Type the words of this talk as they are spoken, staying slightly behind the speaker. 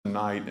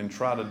tonight and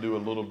try to do a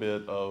little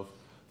bit of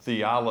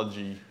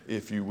theology,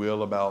 if you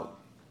will, about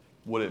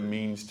what it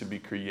means to be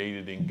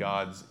created in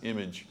God's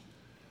image.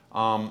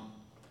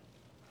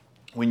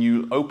 When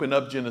you open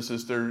up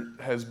Genesis, there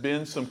has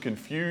been some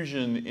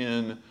confusion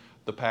in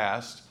the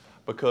past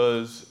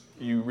because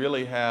you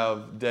really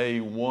have day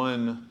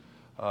 1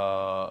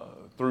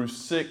 through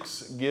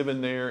 6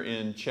 given there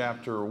in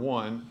chapter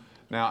 1.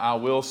 Now, I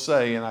will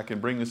say, and I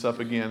can bring this up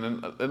again,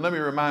 and let me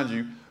remind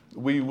you,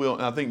 we will,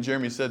 and I think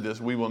Jeremy said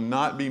this, we will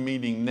not be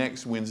meeting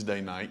next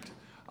Wednesday night.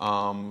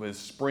 It's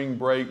spring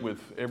break with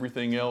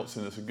everything else,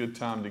 and it's a good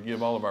time to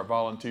give all of our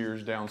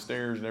volunteers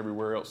downstairs and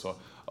everywhere else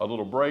a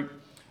little break.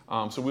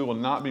 So we will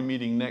not be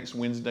meeting next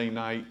Wednesday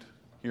night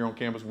here on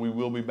campus. We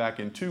will be back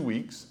in 2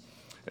 weeks.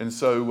 And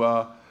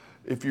so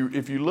if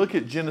you look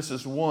at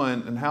Genesis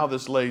 1 and how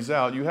this lays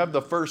out, you have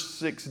the first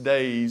 6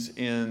 days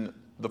in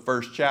the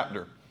first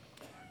chapter.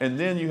 And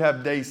then you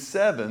have day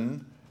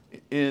 7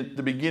 in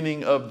the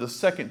beginning of the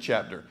second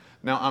chapter.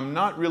 Now, I'm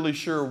not really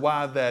sure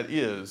why that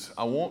is.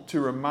 I want to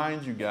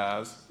remind you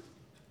guys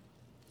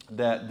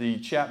that the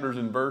chapters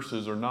and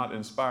verses are not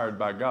inspired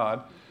by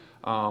God.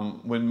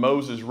 When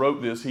Moses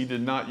wrote this, he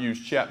did not use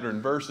chapter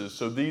and verses.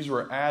 So these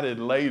were added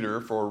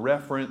later for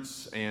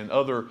reference and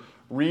other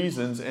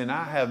reasons. And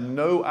I have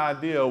no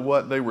idea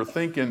what they were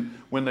thinking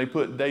when they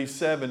put day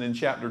 7 in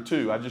chapter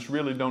 2. I just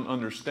really don't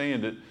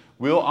understand it.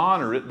 We'll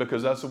honor it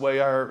because that's the way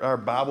our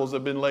Bibles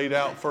have been laid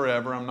out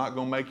forever. I'm not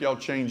going to make y'all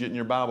change it in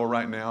your Bible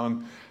right now,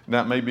 and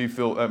that may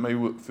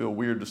feel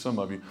weird to some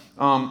of you.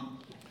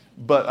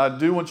 But I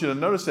do want you to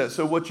notice that.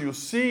 So what you'll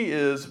see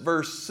is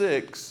verse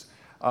 6,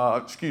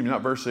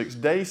 not verse 6,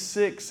 day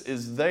 6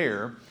 is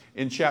there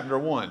in chapter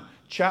 1.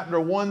 Chapter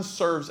 1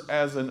 serves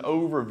as an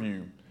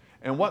overview.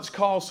 And what's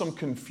caused some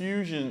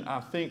confusion,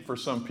 I think, for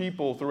some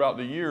people throughout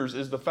the years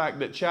is the fact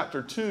that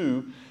chapter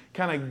 2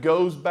 kind of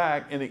goes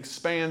back and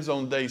expands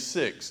on day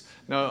 6.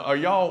 Now,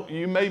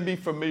 you may be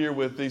familiar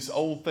with this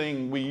old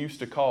thing we used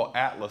to call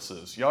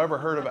atlases. Y'all ever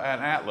heard of an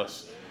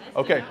atlas?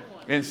 Okay,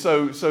 and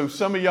so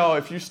some of y'all,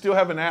 if you still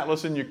have an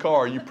atlas in your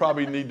car, you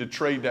probably need to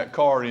trade that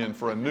car in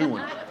for a new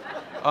one.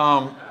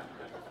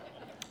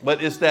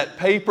 But it's that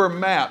paper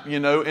map,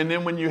 and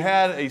then when you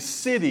had a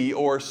city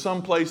or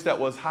some place that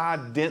was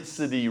high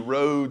density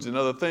roads and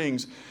other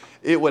things,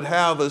 it would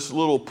have this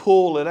little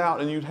pull it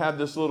out, and you'd have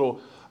this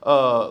little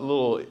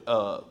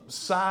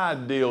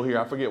side deal here.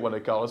 I forget what they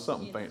call it,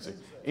 something fancy.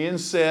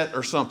 Inset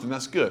or something,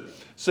 that's good.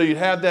 So you'd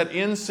have that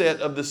inset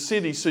of the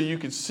city so you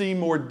could see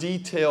more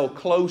detail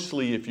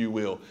closely, if you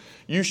will.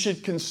 You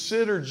should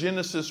consider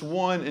Genesis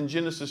 1 and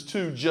Genesis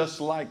 2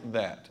 just like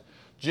that.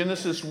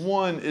 Genesis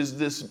 1 is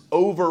this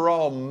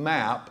overall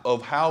map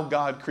of how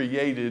God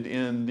created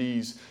in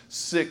these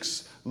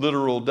 6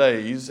 literal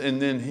days, and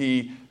then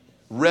He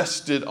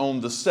rested on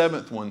the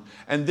 7th one.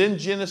 And then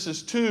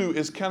Genesis 2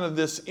 is kind of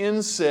this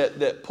inset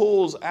that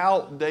pulls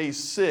out day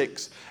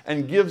 6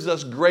 and gives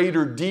us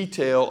greater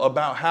detail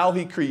about how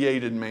He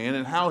created man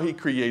and how He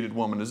created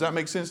woman. Does that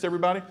make sense to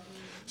everybody?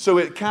 So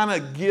it kind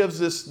of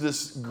gives us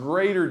this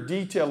greater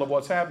detail of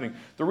what's happening.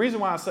 The reason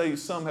why I say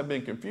some have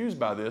been confused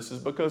by this is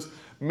because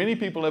many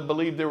people have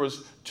believed there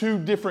was 2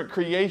 different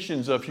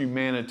creations of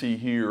humanity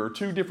here, or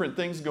 2 different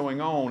things going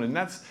on, and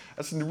that's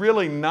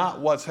really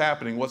not what's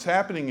happening. What's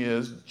happening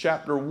is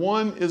chapter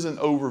 1 is an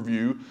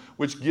overview,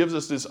 which gives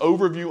us this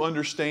overview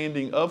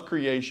understanding of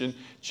creation.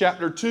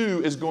 Chapter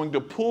 2 is going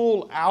to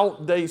pull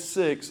out day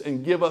 6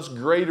 and give us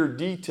greater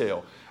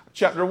detail.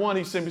 Chapter 1,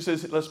 he simply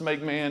says, let's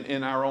make man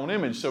in our own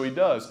image. So he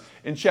does.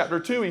 In chapter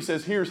 2, he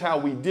says, here's how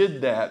we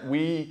did that.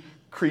 We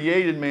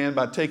created man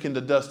by taking the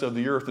dust of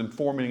the earth and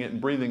forming it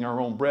and breathing our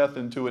own breath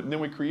into it. And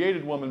then we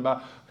created woman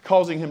by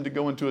causing him to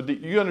go into a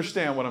deep. You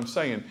understand what I'm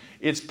saying?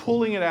 It's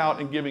pulling it out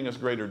and giving us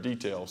greater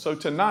detail. So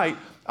tonight,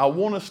 I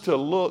want us to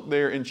look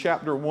there in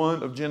chapter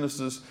 1 of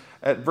Genesis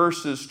at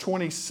verses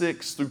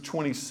 26 through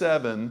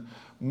 27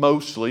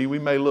 mostly. We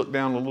may look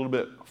down a little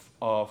bit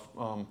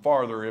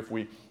farther if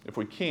we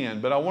can.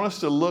 But I want us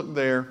to look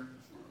there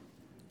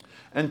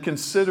and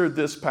consider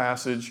this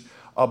passage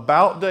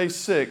about day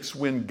 6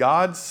 when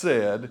God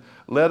said,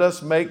 let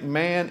us make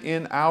man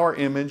in our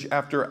image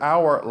after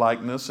our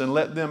likeness, and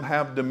let them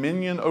have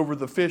dominion over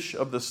the fish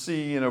of the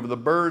sea and over the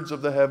birds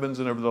of the heavens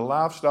and over the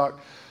livestock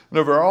and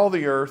over all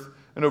the earth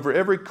and over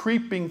every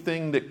creeping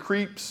thing that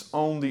creeps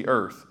on the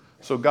earth.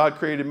 So God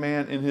created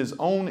man in His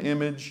own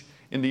image.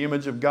 In the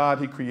image of God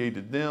He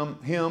created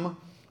him.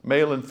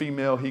 Male and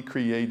female He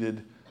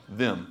created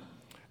them.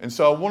 And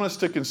so I want us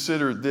to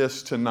consider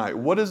this tonight.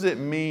 What does it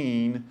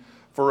mean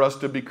for us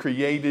to be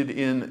created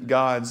in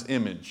God's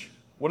image?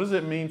 What does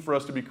it mean for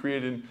us to be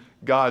created in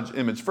God's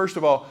image? First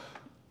of all,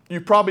 you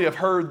probably have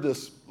heard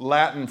this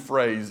Latin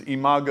phrase,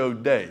 imago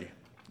Dei,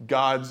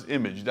 God's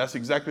image. That's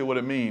exactly what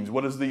it means.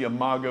 What is the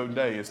imago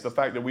Dei? It's the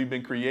fact that we've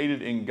been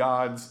created in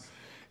God's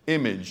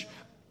image.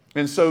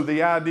 And so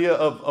the idea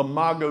of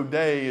imago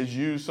Dei is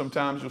used,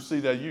 sometimes you'll see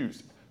that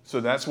used. So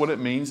that's what it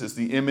means. It's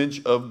the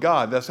image of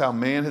God. That's how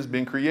man has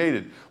been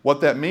created. What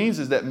that means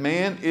is that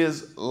man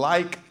is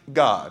like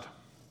God.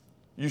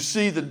 You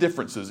see the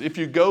differences. If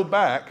you go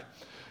back,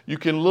 You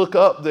can look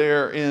up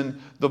there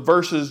in the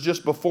verses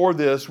just before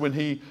this when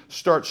he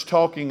starts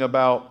talking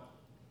about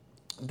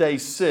day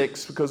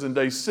 6, because in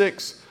day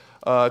 6,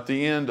 at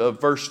the end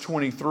of verse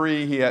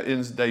 23, he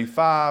ends day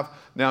 5.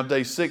 Now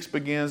day 6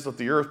 begins, let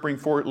the earth bring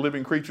forth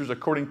living creatures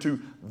according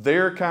to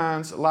their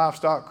kinds,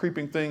 livestock,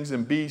 creeping things,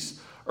 and beasts,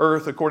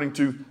 earth according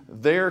to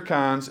their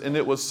kinds. And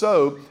it was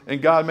so,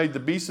 and God made the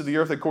beasts of the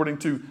earth according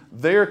to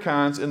their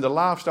kinds, and the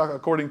livestock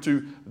according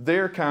to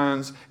their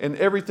kinds, and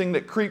everything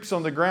that creeps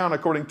on the ground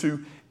according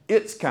to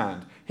its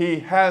kind. He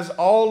has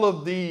all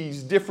of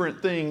these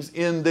different things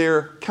in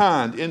their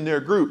kind, in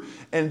their group.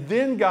 And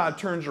then God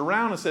turns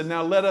around and said,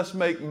 now let us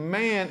make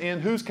man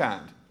in whose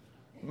kind?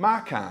 My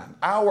kind,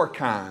 our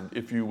kind,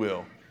 if you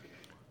will.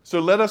 So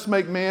let us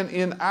make man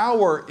in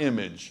our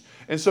image.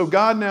 And so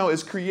God now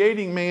is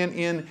creating man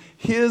in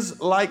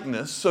his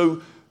likeness.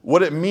 So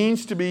what it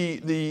means to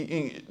be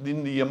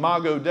in the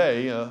Imago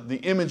Dei, the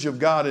image of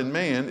God in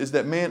man, is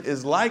that man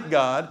is like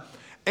God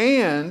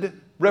and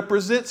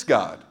represents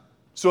God.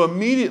 So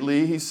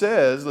immediately he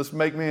says, let's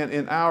make man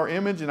in our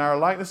image, in our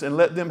likeness, and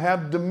let them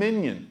have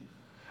dominion.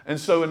 And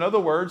so in other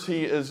words,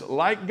 he is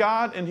like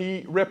God and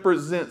he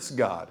represents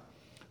God.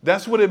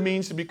 That's what it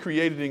means to be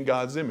created in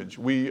God's image.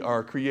 We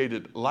are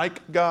created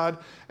like God,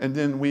 and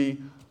then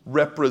we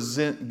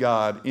represent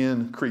God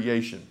in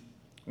creation.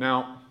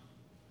 Now,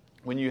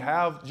 when you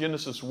have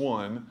Genesis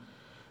 1,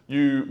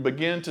 you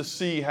begin to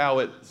see how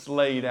it's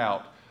laid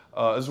out.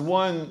 As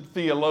one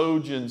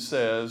theologian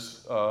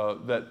says,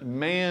 that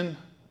man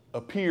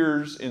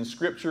appears in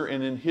Scripture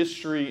and in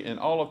history and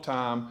all of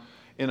time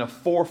in a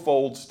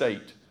fourfold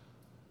state.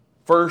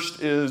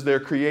 First is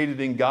they're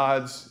created in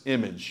God's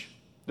image.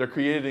 They're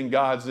created in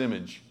God's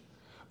image.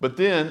 But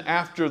then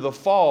after the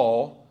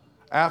fall,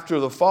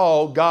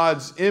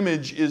 God's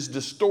image is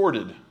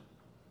distorted.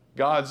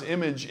 God's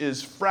image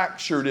is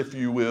fractured, if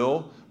you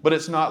will, but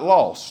it's not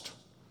lost.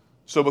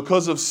 So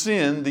because of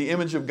sin, the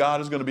image of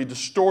God is going to be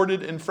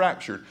distorted and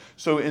fractured.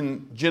 So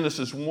in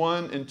Genesis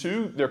 1 and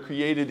 2, they're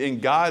created in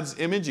God's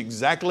image,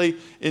 exactly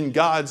in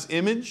God's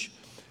image.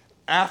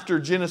 After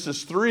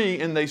Genesis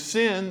 3 and they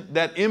sin,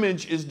 that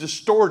image is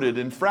distorted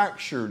and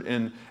fractured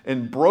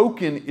and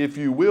broken, if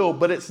you will,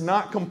 but it's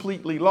not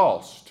completely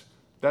lost.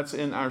 That's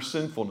in our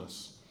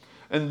sinfulness.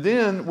 And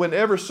then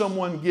whenever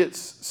someone gets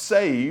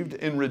saved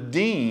and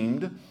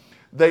redeemed,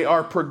 they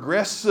are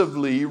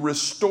progressively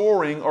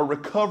restoring or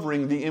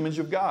recovering the image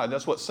of God.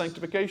 That's what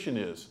sanctification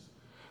is.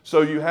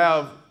 So you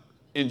have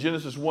in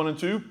Genesis 1 and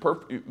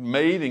 2,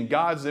 made in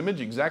God's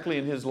image, exactly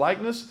in his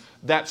likeness.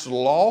 That's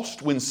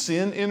lost when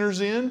sin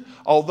enters in.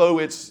 Although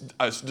it's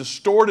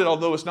distorted,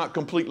 although it's not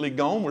completely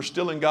gone, we're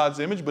still in God's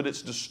image, but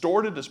it's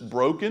distorted, it's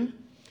broken.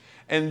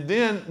 And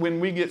then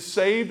when we get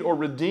saved or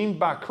redeemed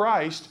by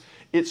Christ,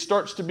 it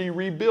starts to be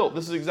rebuilt.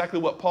 This is exactly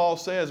what Paul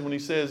says when he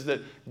says that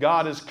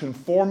God is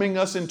conforming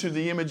us into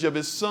the image of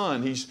his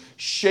Son. He's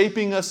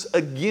shaping us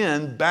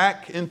again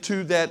back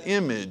into that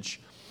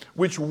image,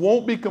 which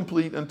won't be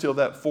complete until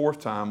that fourth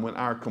time, when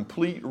our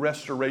complete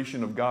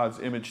restoration of God's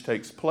image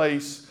takes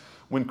place,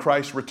 when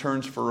Christ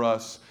returns for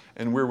us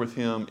and we're with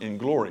him in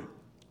glory.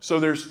 So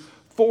there's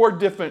 4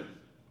 different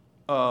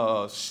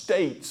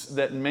states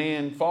that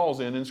man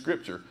falls in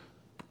Scripture.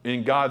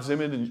 In God's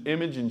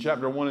image in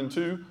chapter 1 and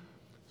 2,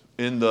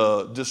 in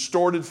the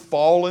distorted,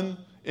 fallen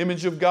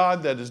image of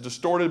God that is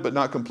distorted but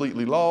not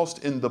completely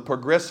lost, in the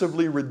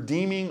progressively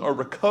redeeming or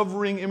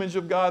recovering image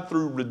of God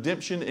through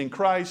redemption in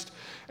Christ,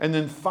 and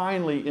then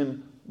finally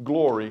in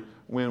glory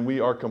when we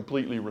are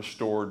completely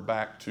restored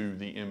back to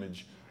the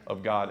image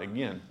of God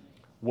again.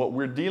 What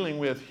we're dealing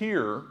with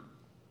here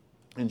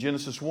in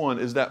Genesis 1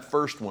 is that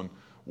first one.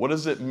 What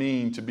does it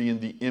mean to be in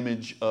the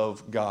image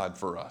of God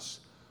for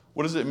us?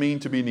 What does it mean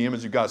to be in the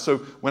image of God? So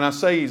when I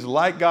say he's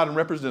like God and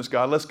represents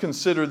God, let's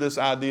consider this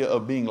idea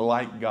of being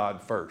like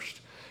God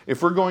first.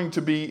 If we're going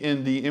to be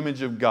in the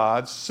image of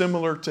God,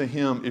 similar to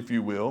him, if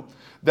you will,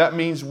 that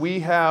means we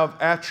have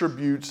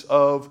attributes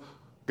of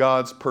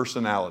God's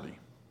personality,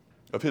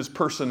 of his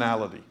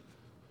personality.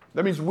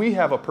 That means we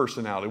have a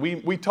personality.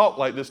 We talk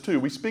like this too.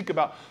 We speak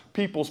about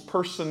people's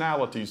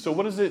personalities. So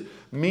what does it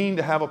mean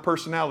to have a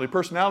personality?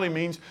 Personality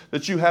means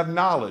that you have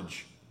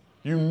knowledge.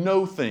 You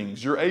know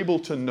things. You're able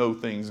to know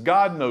things.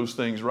 God knows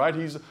things, right?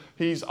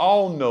 He's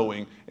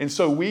all-knowing. And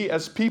so we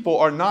as people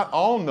are not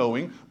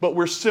all-knowing, but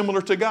we're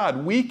similar to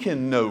God. We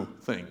can know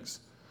things.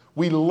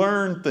 We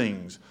learn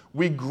things.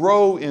 We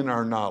grow in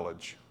our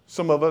knowledge.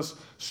 Some of us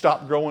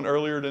stop growing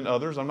earlier than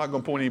others. I'm not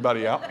going to point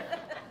anybody out.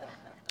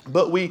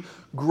 But we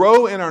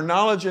grow in our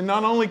knowledge, and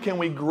not only can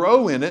we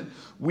grow in it,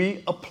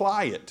 we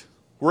apply it.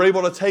 We're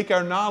able to take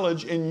our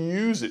knowledge and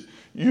use it.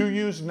 You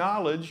use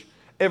knowledge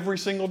every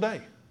single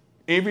day.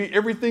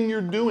 Everything you're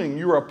doing,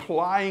 you're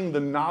applying the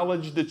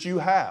knowledge that you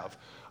have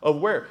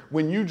of where.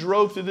 When you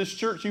drove to this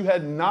church, you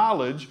had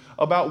knowledge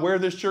about where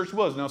this church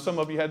was. Now, some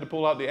of you had to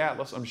pull out the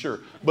atlas, I'm sure.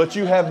 But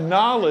you have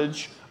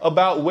knowledge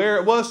about where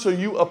it was, so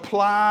you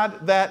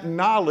applied that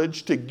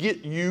knowledge to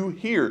get you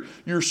here.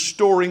 You're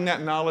storing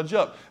that knowledge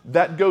up.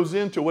 That goes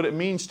into what it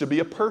means to be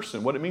a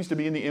person, what it means to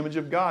be in the image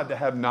of God, to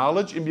have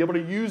knowledge and be able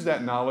to use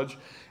that knowledge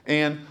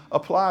and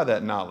apply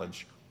that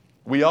knowledge.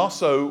 We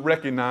also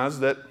recognize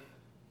that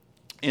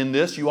in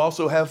this you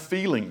also have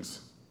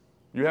feelings.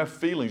 You have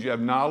feelings. You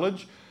have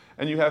knowledge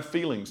and you have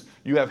feelings.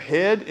 You have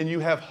head and you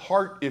have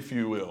heart, if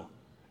you will.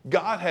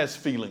 God has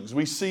feelings.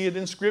 We see it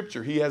in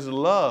Scripture. He has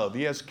love.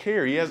 He has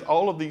care. He has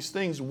all of these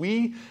things.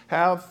 We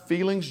have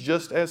feelings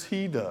just as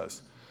He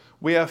does.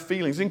 We have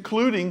feelings,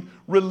 including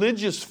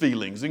religious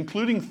feelings,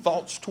 including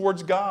thoughts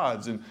towards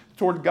God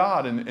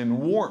and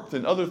warmth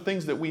and other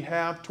things that we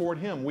have toward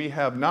Him. We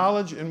have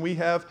knowledge and we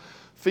have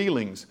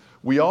feelings.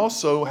 We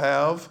also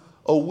have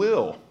a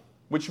will,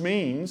 which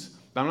means,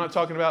 I'm not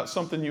talking about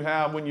something you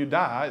have when you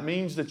die. It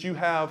means that you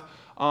have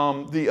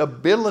the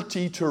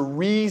ability to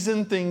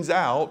reason things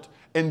out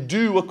and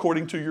do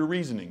according to your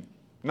reasoning.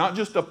 Not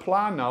just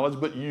apply knowledge,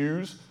 but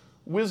use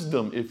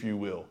wisdom, if you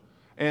will,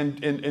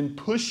 and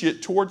push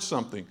it towards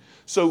something.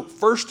 So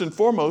first and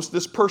foremost,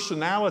 this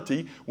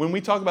personality, when we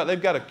talk about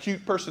they've got a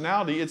cute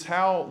personality, it's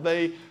how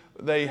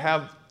they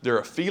have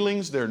their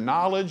feelings, their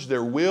knowledge,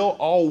 their will,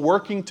 all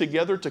working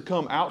together to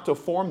come out to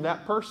form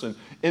that person.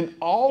 And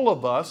all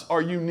of us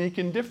are unique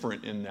and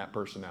different in that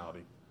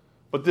personality.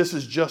 But this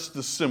is just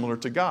as similar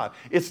to God.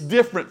 It's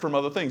different from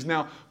other things.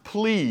 Now,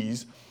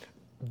 please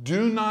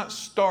do not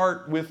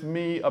start with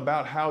me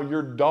about how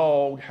your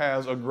dog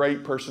has a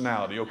great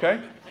personality,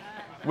 okay?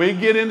 We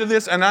get into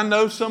this, and I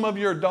know some of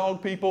you are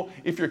dog people.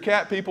 If you're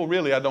cat people,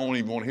 really, I don't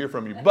even want to hear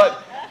from you.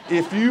 But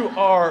if you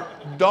are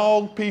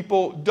dog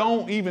people,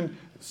 don't even.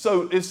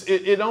 So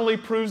it only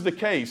proves the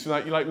case.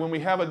 Like when we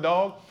have a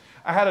dog,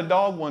 I had a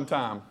dog one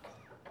time,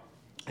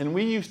 and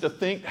we used to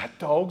think that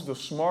dog's the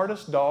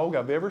smartest dog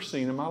I've ever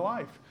seen in my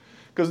life.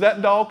 Because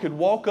that dog could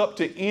walk up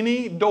to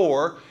any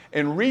door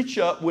and reach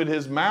up with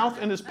his mouth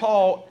and his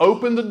paw,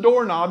 open the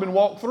doorknob and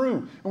walk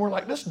through. And we're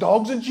like, this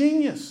dog's a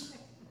genius,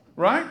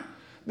 right?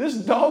 This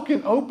dog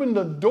can open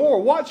the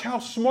door. Watch how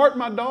smart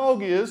my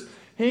dog is.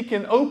 He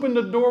can open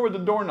the door with the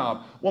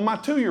doorknob. Well, my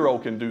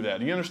 2-year-old can do that.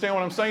 Do you understand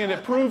what I'm saying?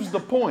 It proves the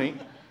point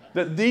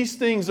that these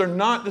things are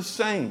not the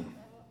same.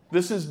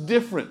 This is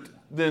different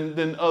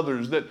than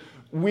others. That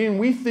when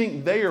we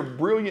think they are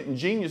brilliant and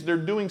genius, they're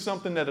doing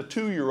something that a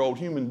 2-year-old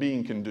human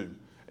being can do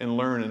and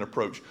learn and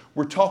approach.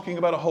 We're talking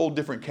about a whole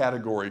different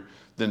category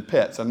than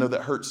pets. I know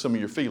that hurts some of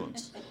your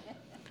feelings.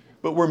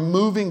 But we're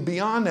moving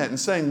beyond that and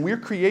saying we're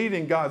created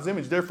in God's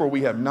image. Therefore,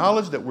 we have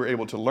knowledge that we're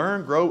able to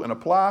learn, grow, and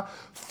apply.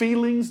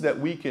 Feelings that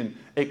we can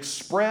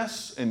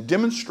express and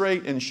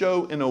demonstrate and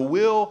show, in a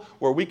will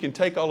where we can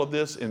take all of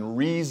this and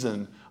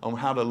reason on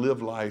how to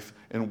live life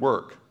and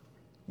work.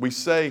 We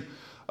say,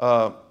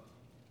 again,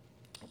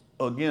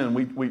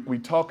 we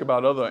talk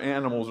about other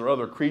animals or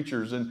other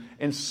creatures,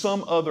 and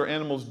some other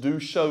animals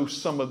do show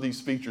some of these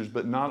features,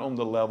 but not on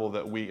the level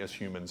that we as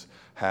humans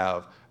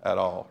have at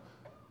all.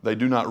 They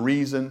do not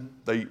reason,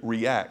 they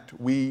react.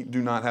 We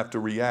do not have to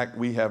react,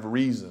 we have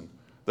reason.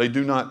 They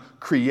do not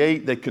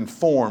create, they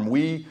conform.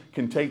 We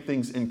can take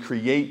things and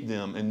create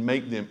them and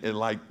make them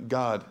like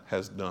God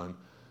has done.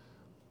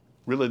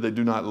 Really, they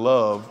do not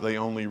love, they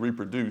only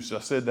reproduce. I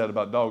said that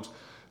about dogs.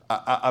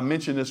 I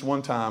mentioned this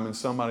one time and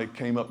somebody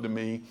came up to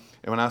me,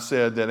 and when I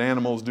said that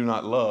animals do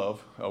not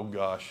love, oh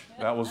gosh,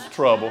 that was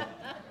trouble.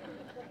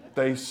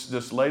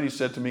 This lady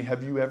said to me,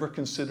 have you ever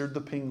considered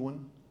the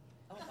penguin?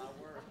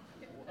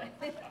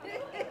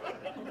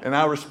 And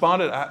I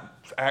responded,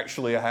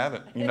 actually, I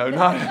haven't.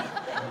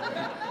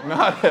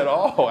 Not at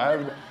all.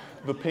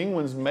 The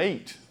penguins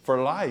mate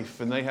for life,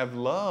 and they have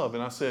love.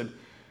 And I said,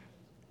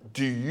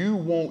 do you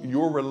want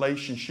your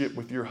relationship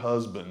with your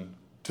husband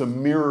to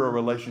mirror a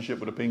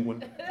relationship with a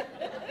penguin?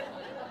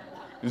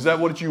 Is that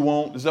what you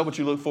want? Is that what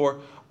you look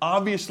for?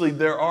 Obviously,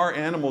 there are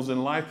animals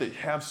in life that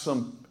have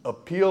some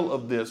appeal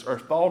of this or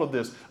thought of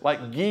this.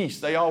 Like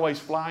geese, they always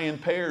fly in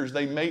pairs.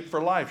 They mate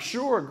for life.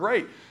 Sure,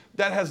 great.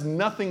 That has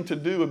nothing to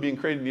do with being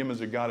created in the image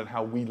of God and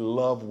how we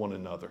love one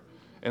another.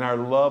 And our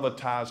love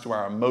ties to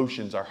our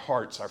emotions, our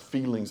hearts, our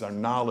feelings, our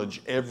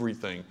knowledge,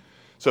 everything.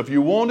 So if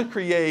you want to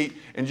create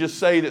and just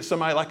say that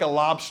somebody like a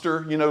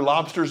lobster,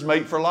 lobsters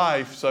mate for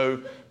life.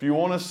 So if you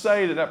want to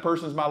say that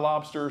person's my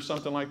lobster or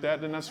something like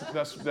that, then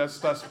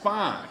that's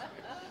fine.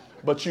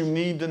 But you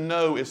need to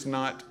know it's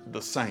not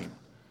the same.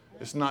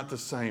 It's not the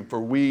same. For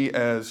we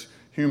as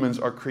humans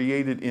are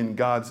created in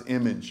God's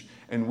image.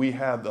 And we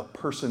have the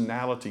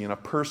personality and a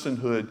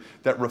personhood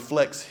that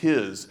reflects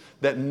His,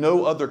 that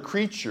no other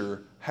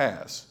creature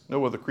has.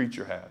 No other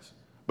creature has.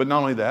 But not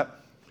only that,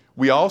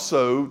 we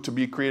also, to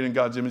be created in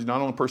God's image, not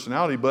only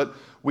personality, but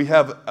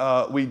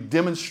we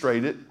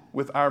demonstrate it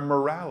with our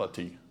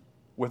morality.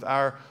 With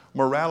our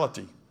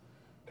morality.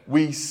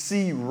 We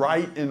see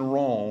right and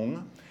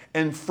wrong,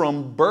 and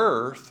from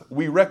birth,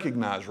 we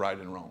recognize right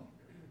and wrong.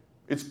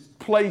 It's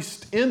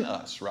placed in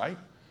us, right?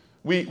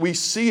 We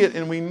see it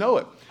and we know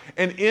it.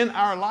 And in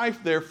our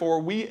life,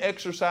 therefore, we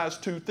exercise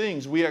two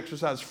things. We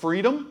exercise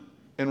freedom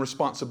and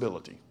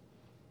responsibility.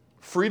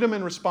 Freedom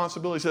and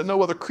responsibility that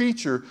no other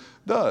creature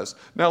does.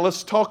 Now,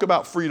 let's talk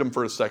about freedom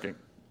for a second,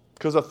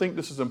 because I think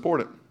this is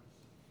important.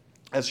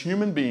 As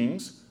human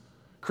beings,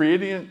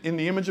 created in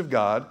the image of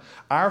God,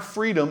 our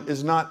freedom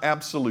is not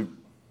absolute.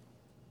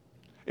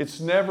 It's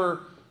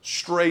never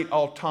straight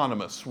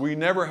autonomous. We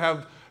never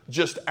have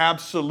just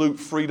absolute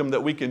freedom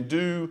that we can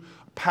do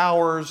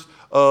powers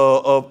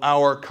of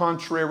our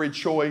contrary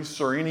choice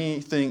or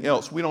anything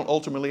else. We don't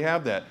ultimately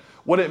have that.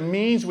 What it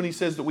means when he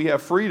says that we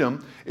have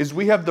freedom is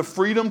we have the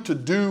freedom to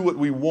do what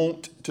we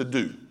want to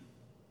do.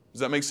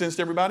 Does that make sense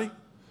to everybody?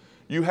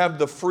 You have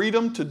the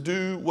freedom to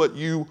do what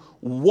you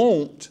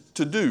want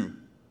to do.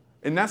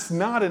 And that's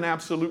not an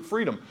absolute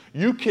freedom.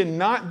 You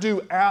cannot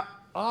do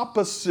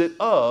opposite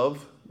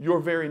of your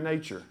very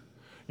nature.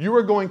 You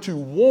are going to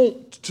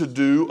want to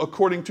do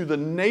according to the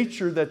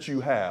nature that you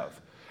have.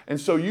 And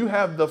so you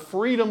have the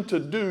freedom to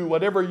do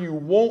whatever you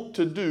want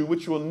to do,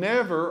 which will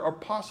never or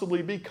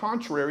possibly be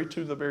contrary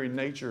to the very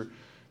nature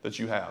that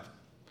you have.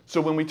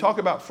 So when we talk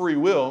about free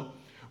will,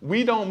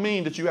 we don't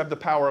mean that you have the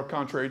power of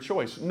contrary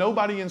choice.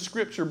 Nobody in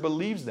Scripture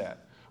believes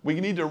that. We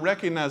need to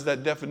recognize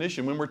that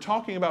definition. When we're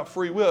talking about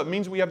free will, it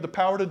means we have the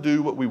power to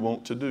do what we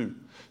want to do.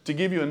 To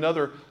give you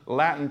another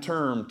Latin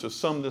term to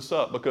sum this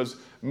up, because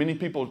many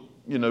people,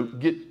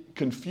 get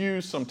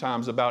confused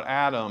sometimes about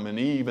Adam and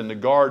Eve and the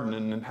garden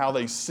and how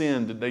they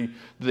sinned. Did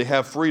they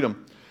have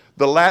freedom?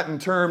 The Latin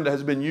term that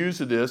has been used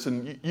to this,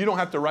 and you don't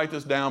have to write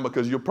this down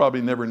because you'll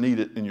probably never need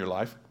it in your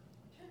life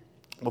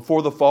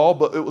before the fall,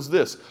 but it was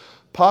this: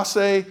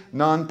 posse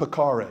non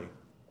peccare.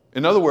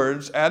 In other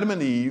words, Adam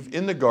and Eve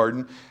in the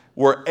garden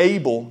were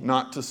able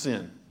not to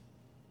sin.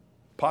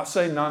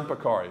 Posse non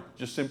peccare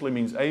just simply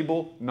means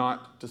able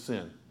not to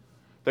sin.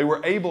 They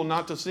were able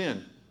not to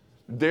sin.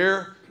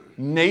 Their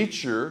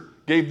nature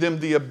gave them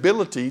the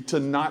ability to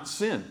not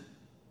sin.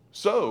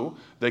 So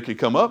they could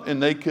come up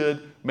and they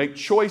could make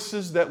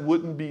choices that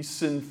wouldn't be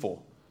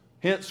sinful.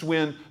 Hence,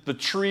 when the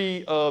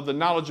tree of the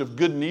knowledge of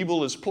good and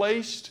evil is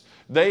placed,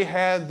 they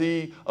had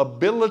the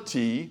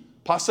ability,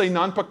 posse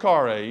non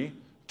peccare,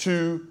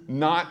 to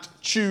not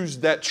choose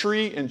that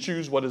tree and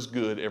choose what is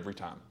good every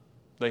time.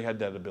 They had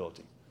that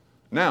ability.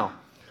 Now,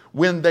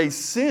 when they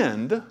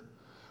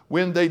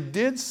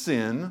did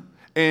sin,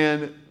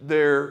 and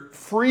their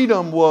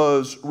freedom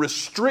was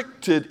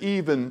restricted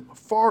even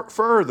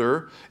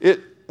further,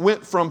 it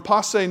went from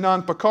posse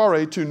non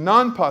peccare to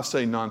non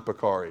posse non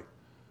peccare.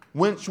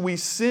 Once we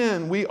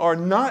sin, we are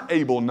not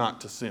able not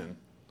to sin.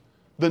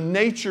 The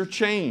nature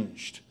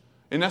changed.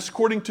 And that's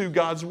according to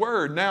God's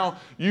word. Now,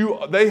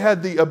 they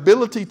had the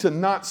ability to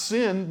not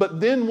sin, but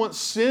then once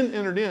sin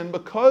entered in,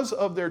 because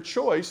of their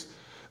choice,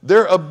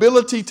 their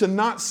ability to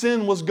not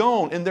sin was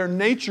gone, and their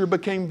nature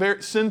became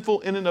very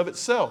sinful in and of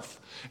itself.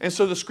 And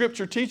so the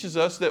Scripture teaches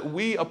us that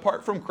we,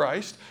 apart from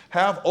Christ,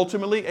 have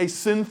ultimately a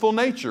sinful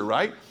nature,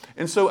 right?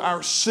 And so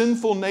our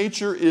sinful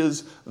nature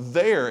is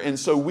there, and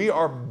so we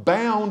are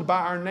bound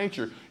by our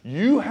nature.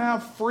 You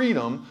have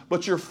freedom,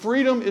 but your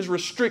freedom is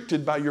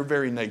restricted by your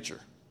very nature.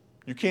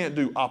 You can't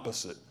do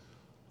opposite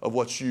of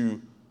what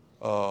you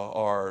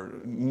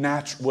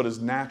what is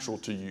natural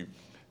to you.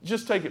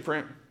 Just take it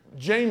for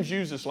James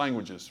uses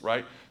languages,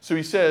 right? So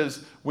he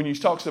says, when he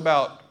talks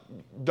about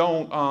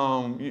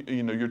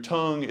your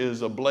tongue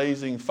is a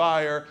blazing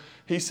fire,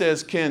 he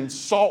says, can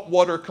salt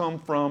water come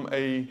from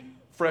a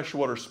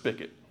freshwater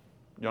spigot?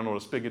 Y'all know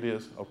what a spigot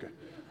is? Okay.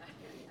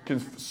 Can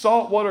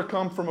salt water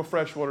come from a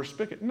freshwater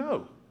spigot?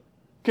 No.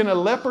 Can a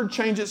leopard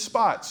change its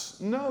spots?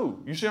 No.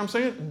 You see what I'm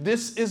saying?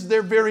 This is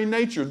their very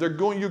nature.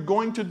 You're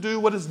going to do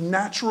what is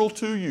natural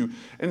to you.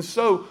 And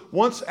so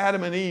once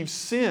Adam and Eve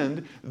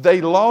sinned,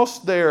 they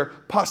lost their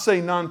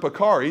posse non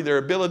peccare, their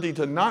ability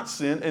to not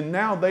sin, and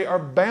now they are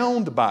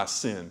bound by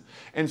sin.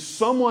 And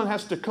someone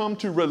has to come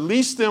to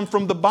release them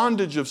from the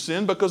bondage of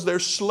sin because they're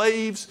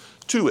slaves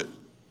to it.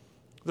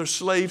 They're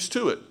slaves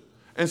to it.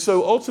 And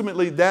so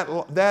ultimately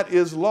that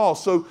is law.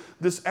 So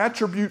this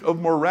attribute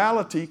of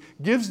morality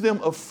gives them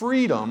a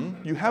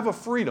freedom. You have a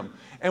freedom.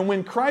 And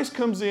when Christ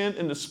comes in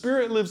and the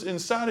Spirit lives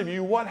inside of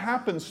you, what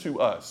happens to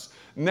us?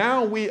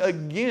 Now we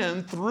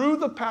again, through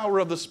the power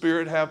of the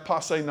Spirit, have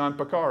posse non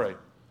peccare.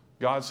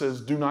 God says,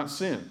 do not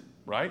sin,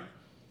 right?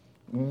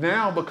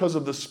 Now, because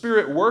of the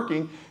Spirit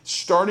working,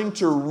 starting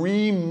to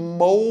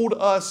remold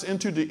us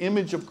into the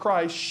image of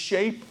Christ,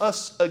 shape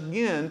us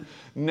again.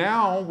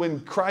 Now, when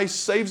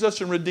Christ saves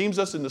us and redeems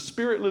us and the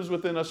Spirit lives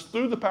within us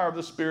through the power of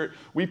the Spirit,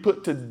 we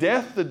put to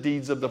death the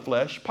deeds of the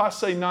flesh.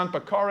 Posse non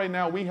peccare,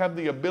 now we have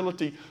the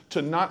ability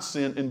to not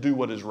sin and do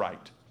what is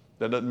right.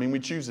 That doesn't mean we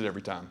choose it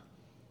every time.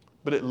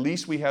 But at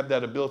least we have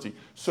that ability.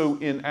 So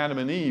in Adam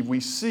and Eve, we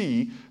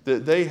see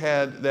that they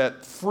had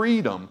that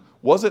freedom.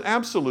 Wasn't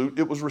absolute,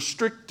 it was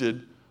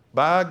restricted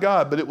by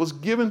God, but it was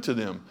given to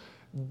them.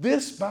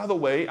 This, by the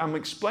way, I'm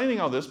explaining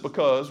all this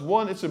because,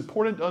 one, it's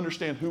important to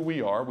understand who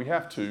we are. We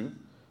have to.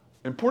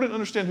 Important to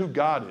understand who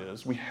God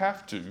is. We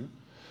have to.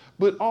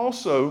 But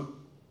also,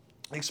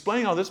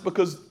 explaining all this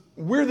because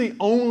we're the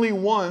only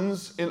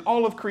ones in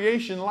all of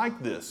creation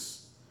like this.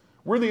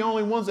 We're the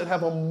only ones that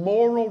have a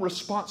moral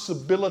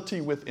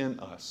responsibility within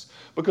us.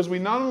 Because we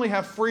not only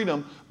have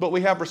freedom, but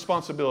we have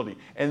responsibility.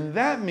 And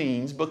that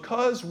means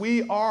because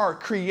we are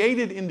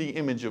created in the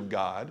image of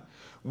God,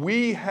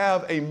 we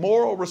have a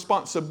moral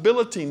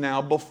responsibility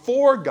now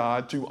before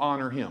God to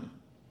honor Him.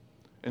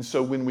 And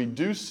so when we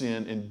do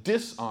sin and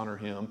dishonor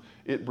him,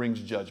 it brings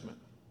judgment.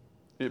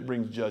 It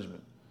brings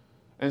judgment.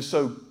 And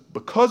so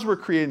because we're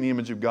created in the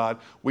image of God,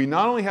 we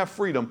not only have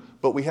freedom,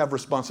 but we have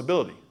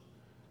responsibility.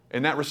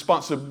 And that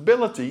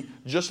responsibility,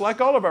 just like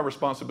all of our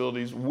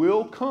responsibilities,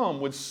 will come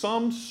with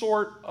some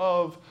sort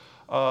of,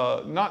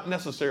 not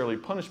necessarily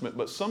punishment,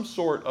 but some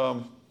sort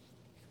of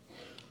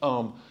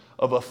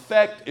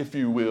effect, if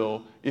you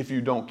will, if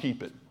you don't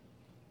keep it.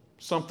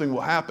 Something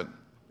will happen.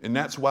 And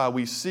that's why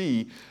we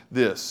see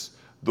this.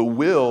 The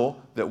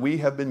will that we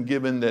have been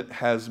given that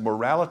has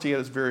morality at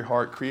its very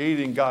heart,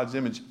 created in God's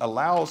image,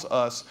 allows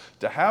us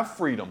to have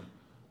freedom,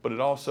 but it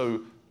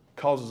also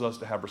causes us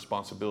to have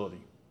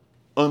responsibility.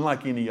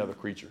 Unlike any other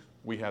creature,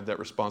 we have that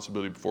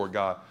responsibility before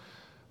God.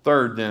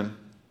 Third, then,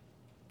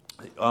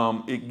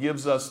 it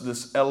gives us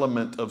this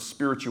element of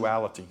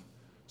spirituality.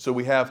 So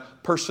we have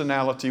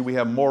personality, we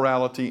have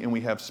morality, and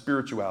we have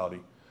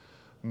spirituality.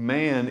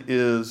 Man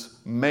is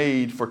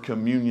made for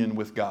communion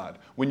with God.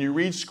 When you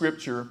read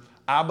Scripture,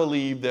 I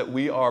believe that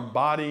we are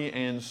body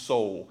and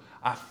soul.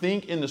 I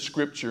think in the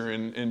Scripture,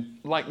 and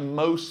like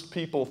most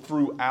people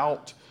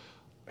throughout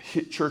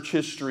church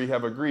history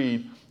have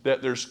agreed,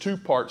 that there's two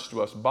parts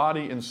to us,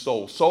 body and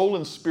soul. Soul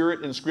and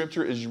spirit in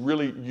Scripture is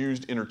really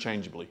used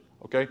interchangeably,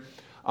 okay?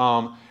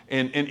 And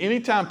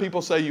anytime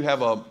people say you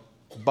have a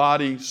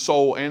body,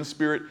 soul, and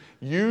spirit,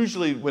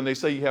 usually when they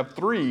say you have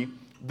three,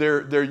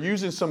 they're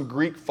using some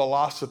Greek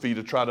philosophy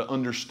to try to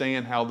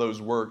understand how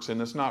those works,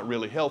 and it's not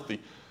really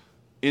healthy.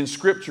 In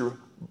Scripture,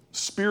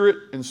 spirit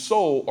and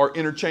soul are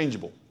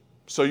interchangeable.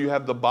 So you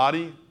have the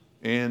body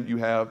and you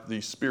have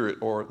the spirit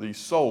or the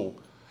soul.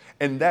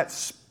 And that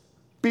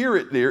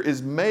spirit there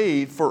is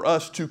made for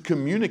us to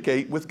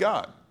communicate with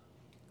God.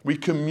 We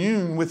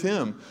commune with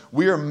him.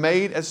 We are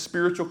made as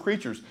spiritual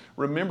creatures.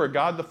 Remember,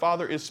 God the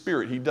Father is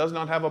spirit. He does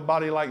not have a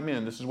body like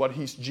men. This is what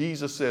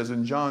Jesus says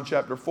in John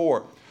chapter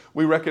 4.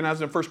 We recognize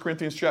in 1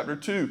 Corinthians chapter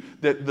 2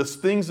 that the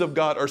things of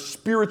God are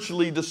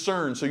spiritually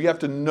discerned. So you have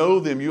to know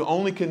them. You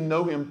only can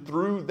know him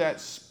through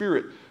that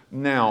spirit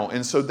now.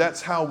 And so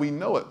that's how we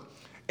know it.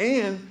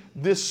 And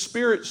this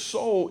spirit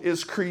soul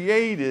is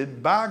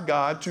created by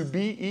God to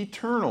be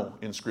eternal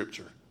in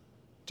Scripture.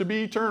 To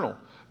be eternal.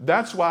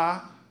 That's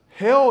why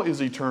hell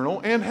is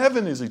eternal and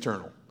heaven is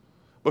eternal.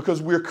 Because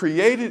we're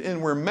created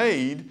and we're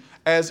made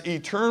as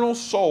eternal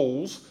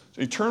souls,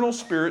 eternal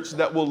spirits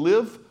that will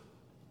live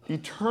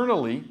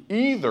eternally,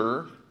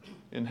 either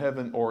in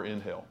heaven or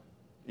in hell.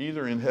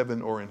 Either in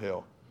heaven or in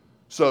hell.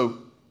 So,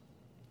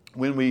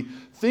 when we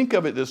think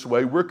of it this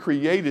way, we're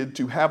created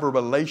to have a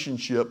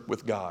relationship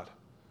with God.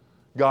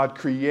 God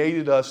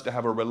created us to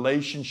have a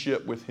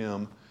relationship with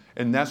him,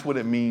 and that's what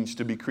it means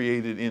to be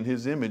created in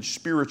his image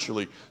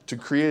spiritually,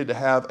 to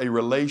have a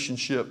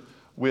relationship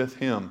with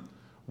him.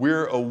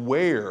 We're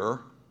aware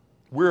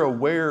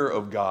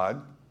of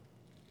God,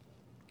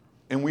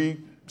 and we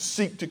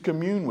seek to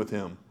commune with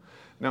him.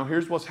 Now,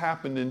 here's what's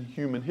happened in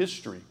human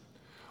history.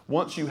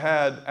 Once you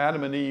had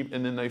Adam and Eve,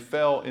 and then they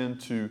fell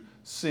into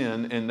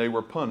sin, and they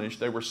were punished.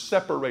 They were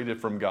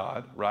separated from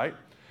God, right?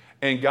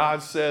 And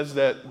God says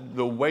that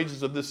the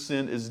wages of this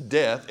sin is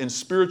death, and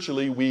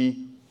spiritually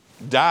we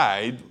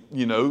died,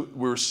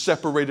 we're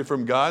separated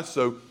from God.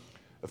 So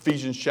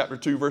Ephesians chapter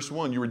 2, verse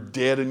 1, you were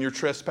dead in your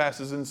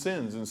trespasses and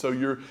sins. And so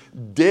you're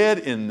dead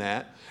in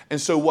that. And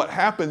so what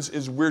happens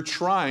is we're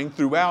trying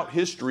throughout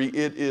history,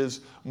 it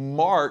is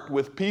marked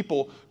with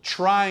people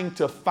trying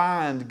to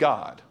find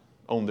God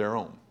on their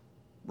own,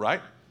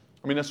 right?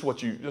 I mean, that's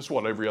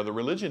what every other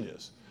religion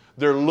is.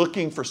 They're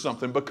looking for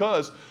something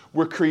because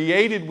we're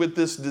created with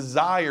this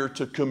desire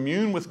to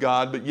commune with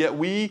God, but yet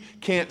we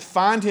can't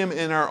find him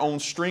in our own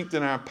strength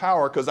and our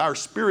power because our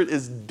spirit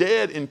is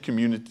dead in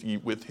community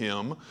with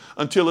him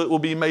until it will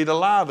be made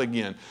alive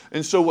again.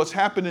 And so what's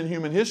happened in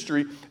human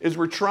history is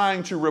we're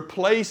trying to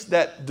replace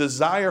that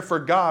desire for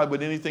God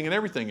with anything and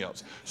everything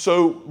else.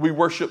 So we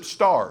worship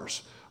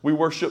stars. We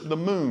worship the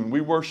moon.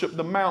 We worship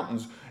the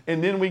mountains.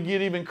 And then we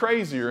get even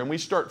crazier and we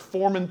start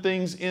forming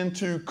things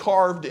into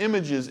carved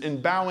images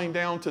and bowing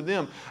down to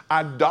them.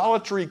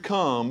 Idolatry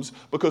comes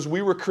because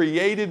we were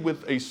created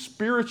with a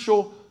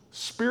spiritual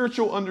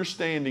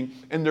understanding,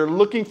 and they're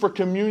looking for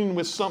communion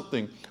with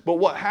something. But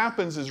what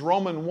happens is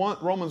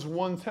Romans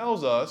 1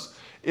 tells us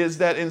is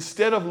that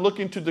instead of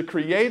looking to the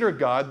Creator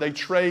God, they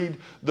trade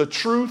the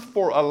truth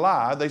for a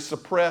lie. They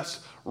suppress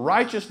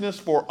righteousness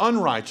for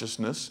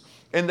unrighteousness,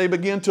 and they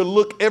begin to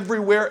look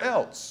everywhere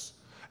else.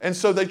 And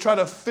so they try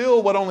to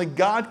fill what only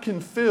God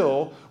can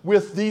fill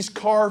with these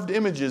carved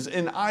images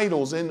and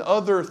idols and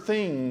other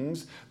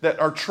things that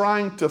are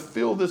trying to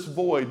fill this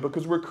void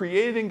because we're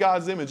created in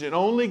God's image and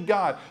only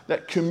God,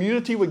 that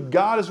community with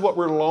God is what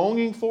we're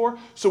longing for.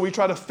 So we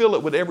try to fill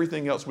it with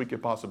everything else we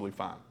could possibly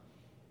find.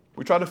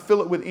 We try to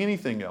fill it with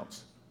anything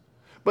else.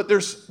 But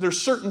there's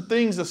certain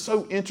things that's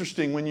so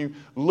interesting when you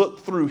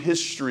look through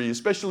history,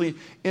 especially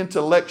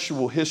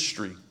intellectual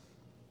history.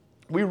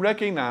 We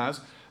recognize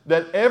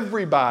that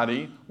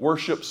everybody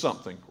worships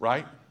something,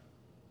 right?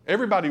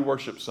 Everybody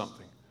worships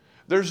something.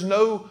 There's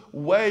no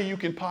way you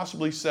can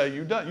possibly say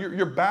you're done.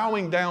 You're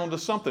bowing down to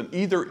something.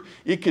 Either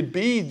it could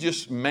be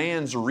just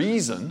man's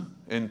reason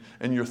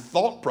and your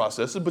thought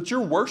processes, but you're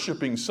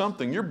worshiping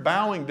something. You're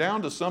bowing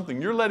down to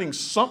something. You're letting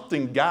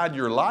something guide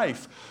your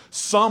life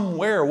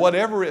somewhere,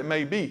 whatever it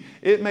may be.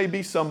 It may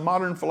be some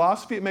modern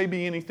philosophy. It may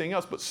be anything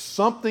else, but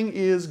something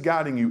is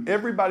guiding you.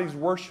 Everybody's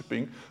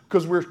worshiping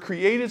because we're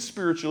created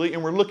spiritually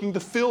and we're looking to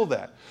fill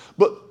that.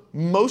 But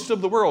most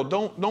of the world,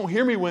 don't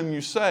hear me when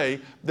you say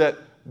that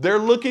they're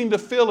looking to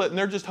fill it and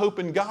they're just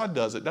hoping God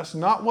does it. That's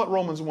not what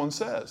Romans 1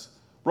 says.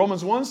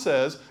 Romans 1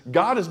 says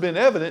God has been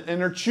evident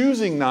and they're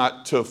choosing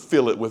not to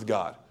fill it with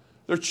God.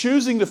 They're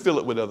choosing to fill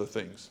it with other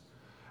things.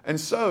 And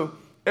so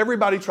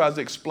everybody tries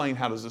to explain,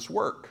 how does this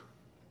work?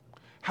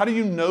 How do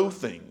you know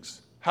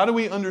things? How do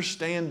we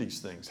understand these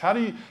things? How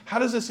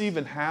does this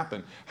even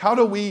happen? How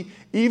do we,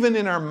 even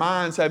in our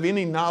minds, have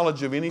any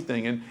knowledge of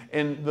anything?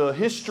 And the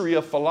history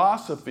of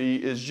philosophy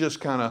is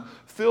just kind of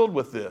filled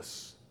with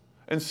this.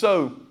 And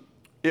so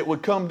it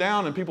would come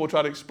down and people would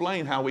try to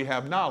explain how we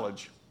have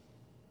knowledge.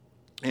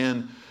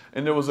 And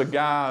there was a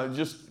guy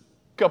just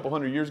a couple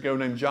hundred years ago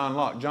named John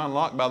Locke. John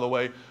Locke, by the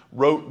way,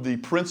 wrote the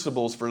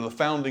principles for the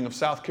founding of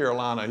South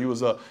Carolina. He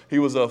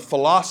was a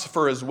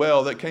philosopher as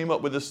well that came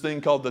up with this thing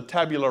called the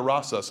tabula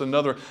rasa. It's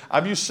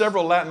I've used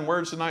several Latin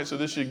words tonight, so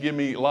this should give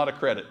me a lot of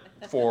credit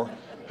for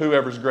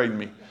whoever's grading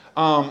me.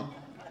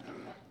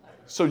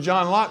 So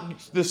John Locke,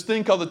 this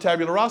thing called the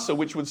tabula rasa,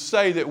 which would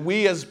say that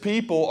we as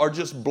people are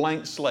just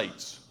blank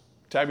slates.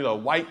 Tabula,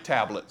 white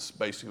tablets,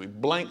 basically,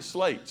 blank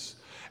slates.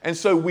 And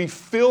so we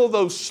fill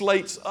those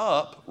slates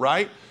up,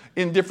 right,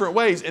 in different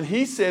ways. And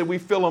he said we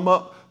fill them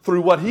up through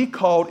what he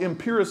called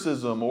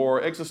empiricism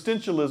or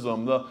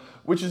existentialism,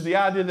 which is the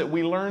idea that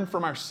we learn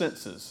from our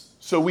senses.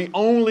 So we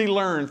only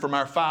learn from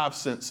our five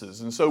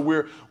senses. And so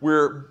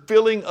we're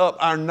filling up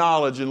our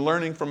knowledge and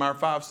learning from our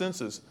five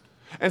senses.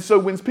 And so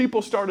when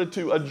people started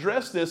to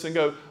address this and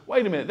go,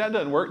 wait a minute, that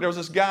doesn't work. There was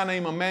this guy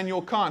named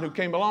Immanuel Kant who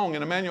came along,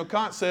 and Immanuel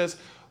Kant says,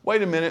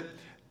 wait a minute,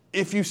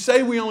 if you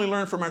say we only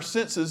learn from our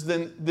senses,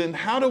 then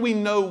how do we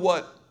know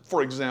what,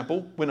 for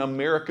example, when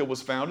America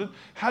was founded,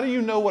 how do you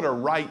know what a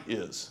right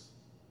is?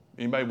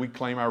 Anybody, we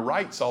claim our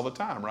rights all the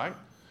time, right?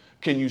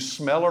 Can you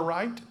smell a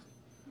right?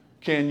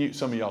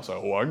 Some of y'all say,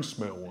 oh, I can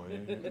smell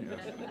one.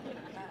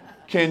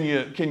 Can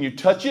you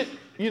touch it?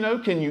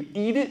 Can you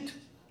eat it?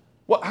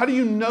 How do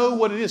you know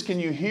what it is? Can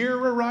you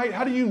hear a right?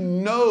 How do you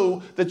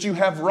know that you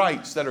have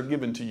rights that are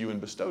given to you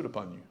and bestowed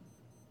upon you?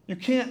 You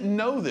can't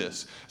know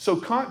this. So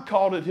Kant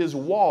called it his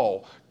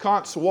wall,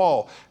 Kant's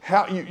wall.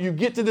 How you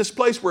get to this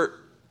place where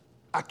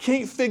I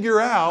can't figure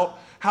out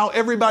how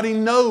everybody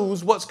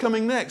knows what's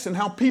coming next and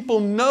how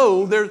people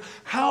know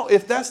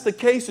if that's the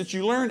case that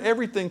you learn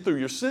everything through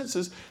your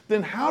senses,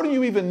 then how do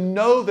you even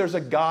know there's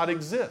a God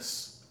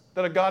exists,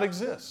 that a God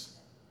exists?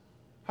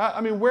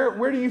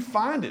 Where do you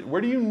find it? Where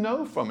do you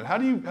know from it? How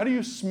do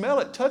you smell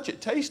it, touch it,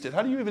 taste it?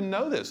 How do you even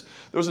know this?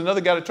 There was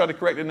another guy that tried to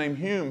correct it named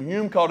Hume.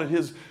 Hume called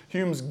it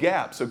Hume's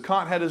gap. So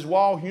Kant had his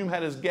wall, Hume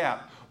had his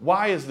gap.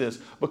 Why is this?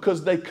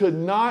 Because they could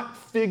not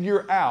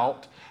figure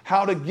out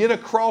how to get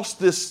across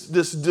this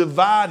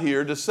divide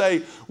here to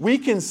say we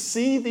can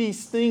see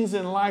these things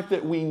in life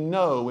that we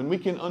know and we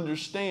can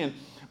understand.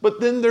 But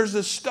then there's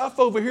this stuff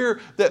over here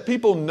that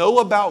people know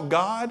about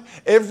God.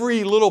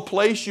 Every little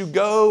place you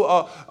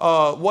go,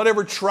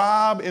 whatever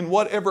tribe in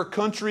whatever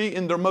country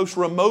in their most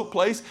remote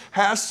place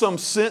has some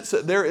sense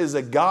that there is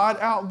a God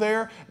out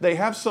there. They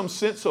have some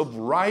sense of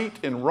right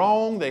and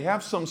wrong. They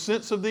have some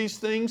sense of these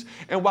things.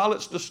 And while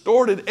it's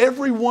distorted,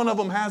 every one of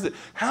them has it.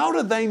 How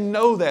do they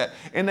know that?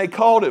 And they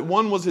called it,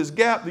 one was his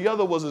gap, the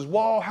other was his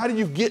wall. How do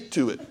you get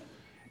to it?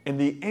 And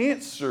the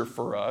answer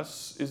for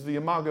us is the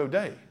Imago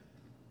Dei.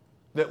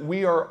 That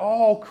we are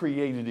all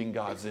created in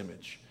God's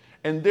image.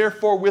 And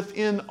therefore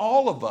within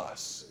all of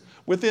us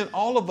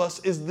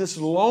is this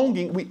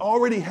longing. We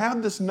already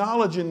have this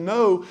knowledge and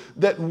know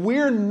that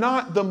we're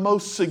not the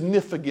most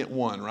significant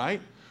one, right?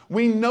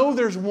 We know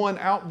there's one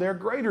out there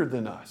greater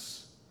than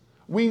us.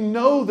 We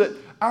know that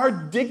our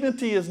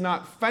dignity is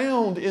not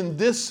found in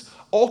this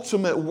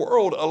ultimate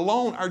world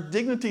alone. Our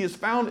dignity is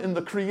found in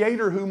the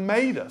Creator who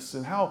made us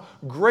and how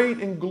great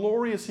and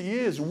glorious He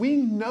is. We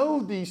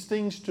know these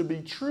things to be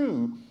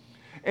true.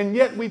 And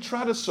yet we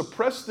try to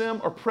suppress them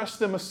or press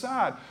them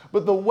aside.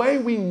 But the way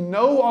we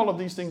know all of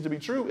these things to be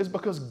true is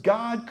because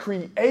God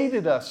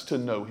created us to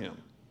know Him.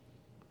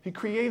 He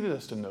created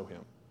us to know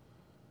Him.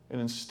 And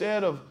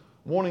instead of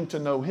wanting to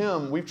know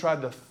Him, we've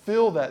tried to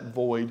fill that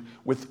void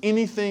with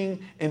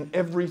anything and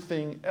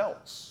everything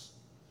else.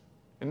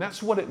 And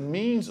that's what it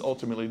means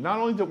ultimately. Not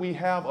only that we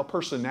have a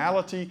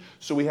personality,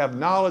 so we have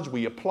knowledge,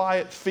 we apply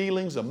it,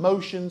 feelings,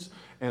 emotions,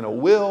 and a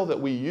will that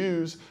we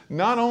use.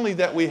 Not only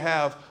that we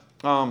have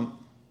a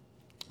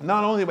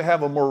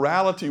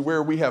morality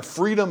where we have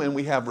freedom and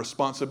we have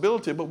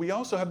responsibility, but we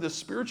also have this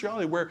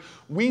spirituality where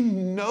we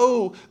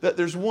know that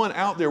there's one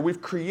out there. We've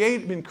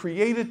been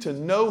created to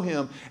know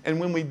Him, and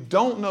when we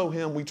don't know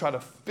Him, we try to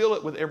fill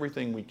it with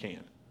everything we can.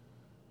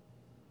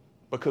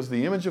 Because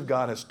the image of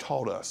God has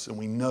taught us, and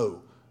we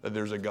know that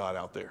there's a God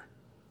out there.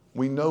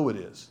 We know it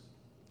is.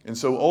 And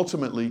so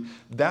ultimately,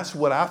 that's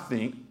what I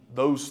think,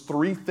 those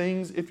three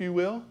things, if you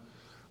will.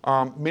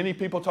 Many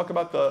people talk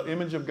about the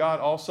image of God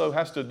also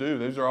has to do,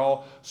 those are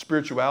all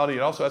spirituality.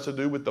 It also has to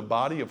do with the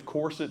body. Of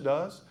course it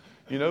does.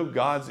 You know,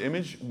 God's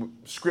image,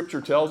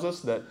 Scripture tells us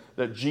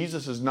that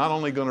Jesus is not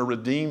only going to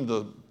redeem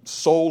the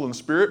soul and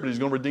spirit, but he's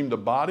going to redeem the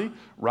body,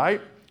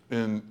 right?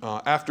 And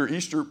after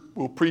Easter,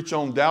 we'll preach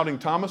on doubting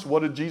Thomas.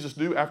 What did Jesus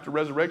do after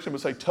resurrection? We'll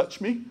say,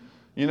 touch me.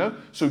 You know,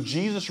 so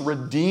Jesus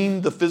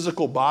redeemed the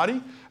physical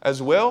body as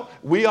well.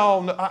 We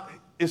all know,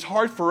 it's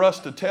hard for us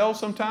to tell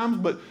sometimes,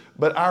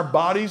 but our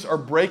bodies are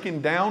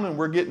breaking down and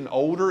we're getting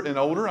older and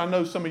older. I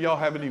know some of y'all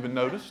haven't even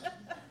noticed.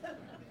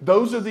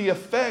 Those are the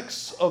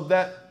effects of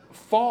that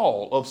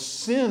fall of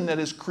sin that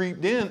has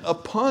creeped in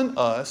upon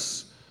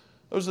us.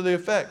 Those are the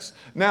effects.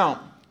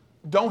 Now,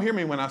 don't hear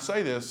me when I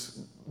say this,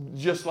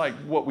 just like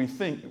what we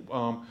think.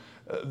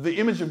 The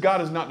image of God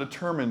is not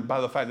determined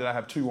by the fact that I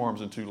have 2 arms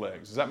and 2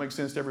 legs. Does that make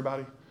sense to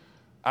everybody?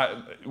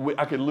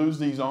 I could lose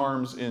these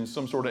arms in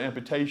some sort of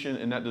amputation,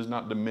 and that does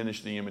not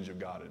diminish the image of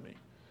God in me.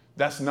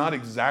 That's not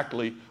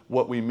exactly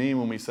what we mean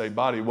when we say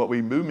body. What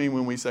we do mean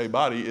when we say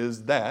body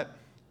is that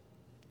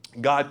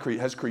God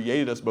has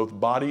created us both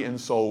body and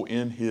soul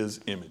in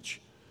his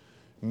image,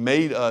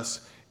 made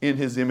us in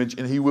his image,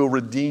 and he will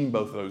redeem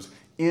both of those.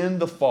 In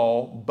the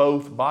fall,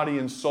 both body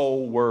and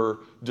soul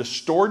were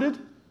distorted.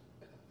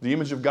 The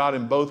image of God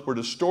in both were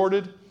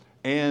distorted,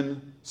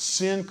 and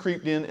sin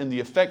creeped in, and the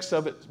effects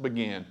of it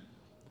began.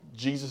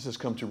 Jesus has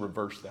come to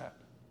reverse that.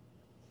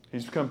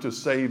 He's come to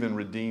save and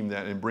redeem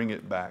that and bring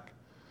it back.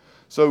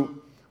 So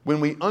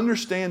when we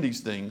understand these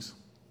things,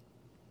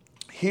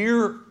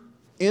 here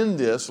in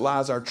this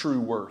lies our true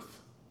worth.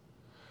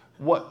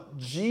 What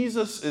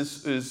Jesus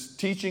is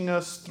teaching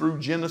us through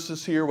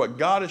Genesis here, what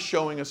God is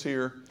showing us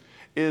here,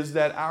 is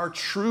that our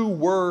true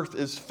worth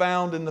is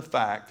found in the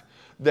fact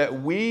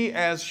that we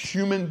as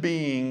human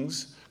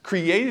beings,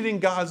 created in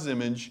God's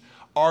image,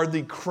 are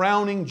the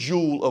crowning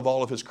jewel of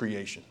all of his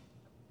creation.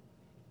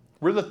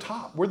 We're the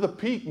top. We're the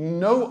peak.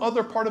 No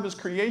other part of his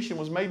creation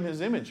was made in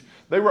his image.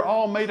 They were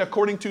all made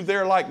according to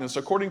their likeness,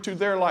 according to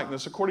their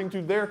likeness, according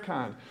to their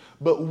kind.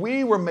 But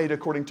we were made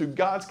according to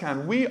God's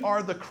kind. We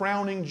are the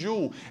crowning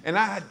jewel. And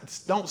I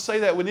don't say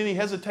that with any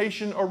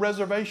hesitation or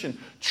reservation.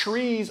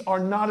 Trees are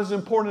not as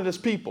important as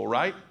people,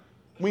 right?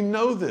 We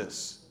know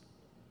this.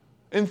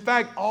 In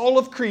fact, all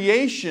of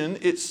creation,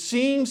 it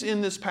seems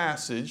in this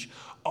passage,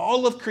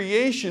 all of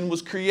creation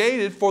was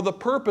created for the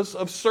purpose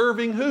of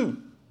serving who?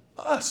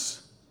 Us.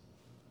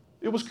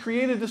 It was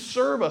created to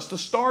serve us. The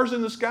stars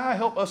in the sky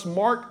help us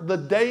mark the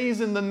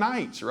days and the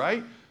nights,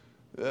 right?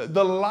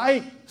 The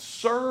light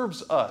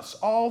serves us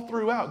all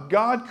throughout.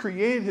 God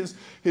created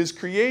his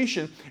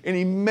creation, and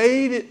he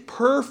made it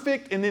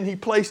perfect, and then he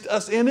placed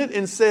us in it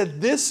and said,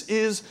 this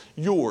is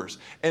yours.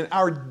 And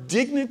our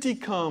dignity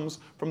comes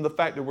from the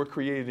fact that we're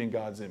created in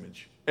God's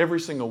image. Every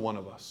single one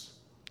of us.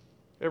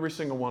 Every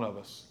single one of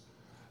us.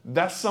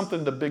 That's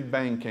something the Big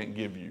Bang can't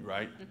give you,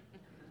 right?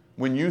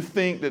 When you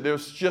think that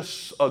there's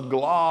just a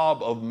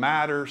glob of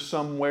matter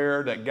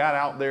somewhere that got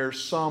out there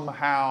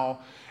somehow,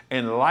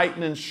 and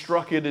lightning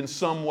struck it in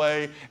some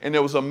way, and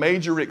there was a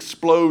major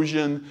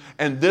explosion,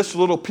 and this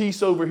little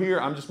piece over here,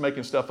 I'm just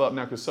making stuff up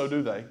now because so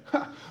do they.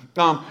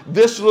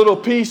 This little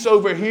piece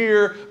over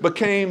here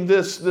became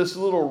this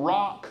little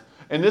rock,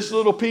 and this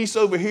little piece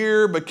over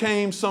here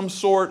became some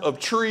sort of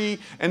tree,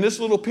 and this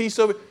little piece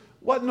over,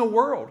 what in the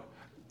world?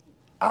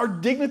 Our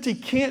dignity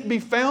can't be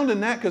found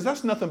in that because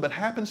that's nothing but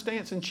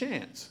happenstance and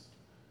chance.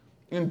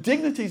 And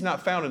dignity is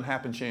not found in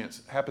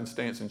happenstance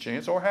and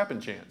chance or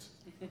happen chance.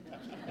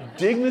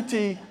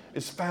 Dignity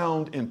is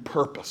found in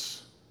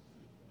purpose.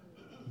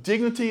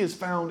 Dignity is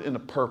found in a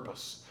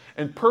purpose.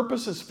 And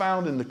purpose is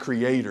found in the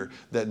Creator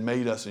that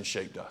made us and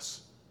shaped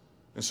us.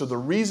 And so the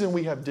reason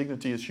we have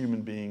dignity as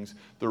human beings,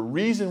 the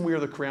reason we are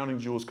the crowning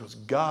jewels, is because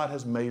God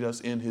has made us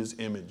in his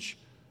image.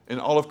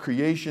 And all of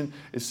creation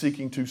is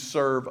seeking to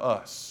serve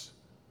us.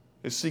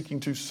 Is seeking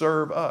to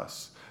serve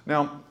us.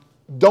 Now,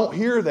 don't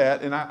hear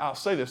that, and I'll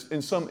say this,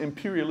 in some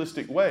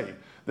imperialistic way,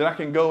 that I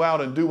can go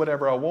out and do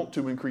whatever I want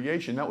to in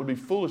creation. That would be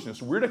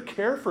foolishness. We're to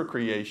care for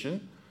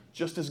creation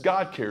just as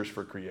God cares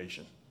for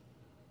creation,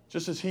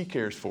 just as he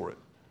cares for it.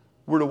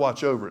 We're to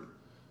watch over it.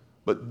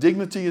 But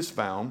dignity is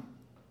found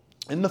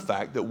in the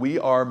fact that we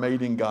are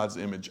made in God's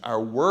image.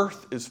 Our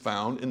worth is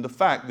found in the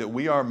fact that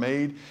we are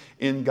made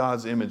in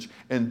God's image.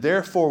 And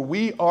therefore,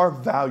 we are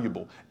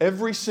valuable.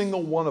 Every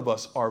single one of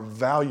us are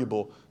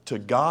valuable to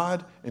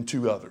God and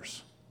to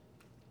others.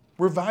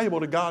 We're valuable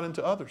to God and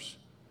to others.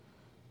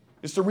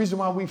 It's the reason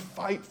why we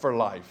fight for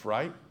life,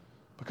 right?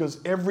 Because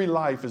every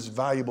life is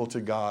valuable to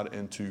God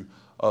and to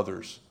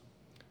others.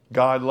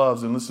 God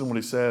loves, and listen to what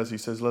he says. He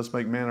says, let's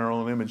make man our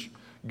own image.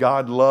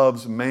 God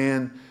loves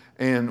man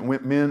and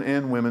men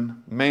and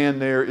women. Man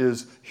there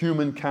is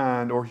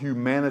humankind or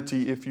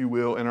humanity, if you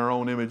will, in our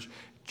own image.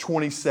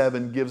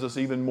 27 gives us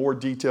even more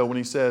detail when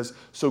he says,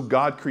 so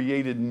God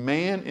created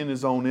man in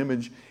his own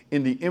image.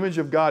 In the image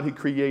of God, he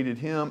created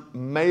him.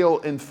 Male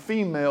and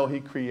female,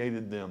 he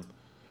created them.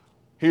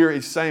 Here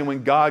he's saying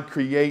when God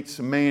creates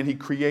man, he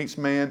creates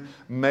man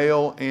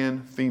male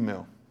and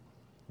female.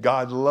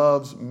 God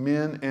loves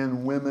men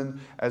and women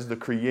as the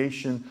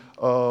creation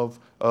of,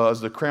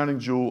 as the crowning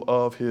jewel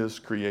of his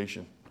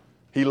creation.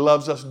 He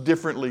loves us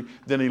differently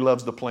than he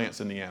loves the plants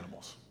and the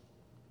animals.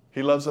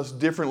 He loves us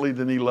differently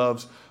than he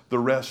loves the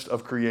rest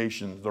of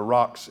creation, the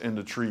rocks and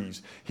the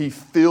trees. He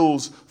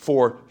feels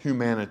for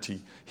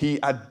humanity.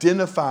 He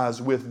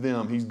identifies with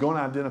them. He's going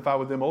to identify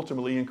with them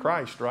ultimately in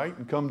Christ, right?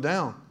 And come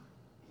down.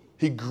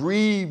 He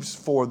grieves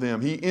for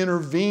them. He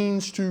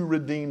intervenes to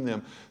redeem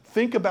them.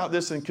 Think about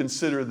this and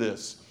consider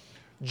this.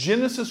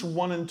 Genesis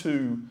 1 and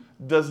 2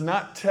 does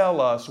not tell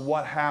us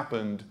what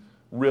happened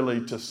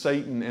really to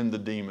Satan and the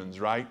demons,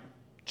 right?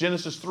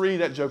 Genesis 3,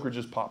 that joker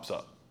just pops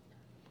up.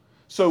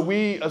 So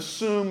we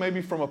assume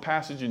maybe from a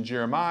passage in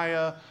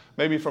Jeremiah,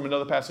 maybe from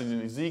another passage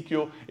in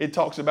Ezekiel, it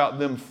talks about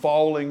them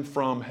falling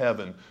from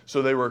heaven.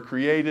 So they were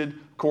created,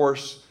 of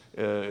course,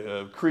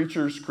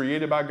 creatures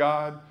created by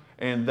God,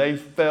 and they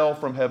fell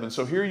from heaven.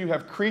 So here you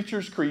have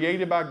creatures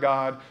created by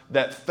God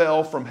that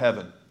fell from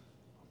heaven.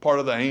 Part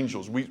of the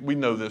angels. We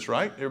know this,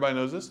 right? Everybody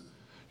knows this?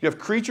 You have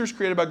creatures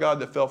created by God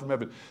that fell from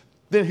heaven.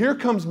 Then here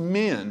comes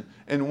men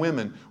and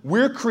women.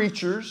 We're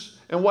creatures,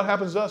 and what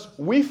happens to us?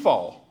 We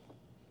fall.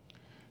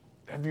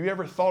 Have you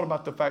ever thought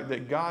about the fact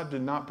that God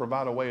did not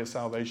provide a way of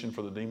salvation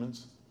for the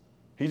demons?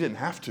 He didn't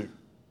have to.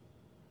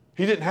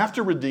 He didn't have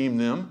to redeem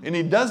them, and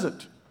he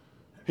doesn't.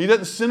 He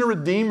doesn't send a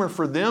redeemer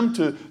for them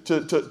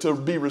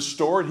to be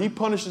restored. He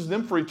punishes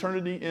them for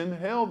eternity in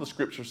hell, the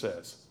scripture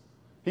says.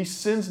 He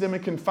sends them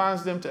and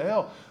confines them to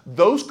hell.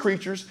 Those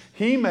creatures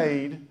he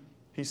made,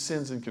 he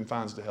sends and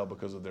confines to hell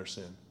because of their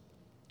sin.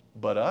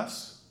 But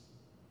us,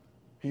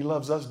 he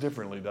loves us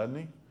differently, doesn't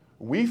he?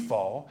 We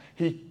fall.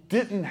 He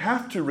didn't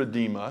have to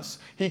redeem us.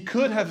 He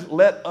could have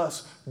let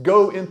us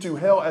go into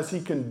hell as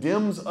he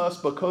condemns us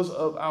because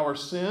of our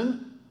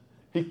sin.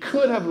 He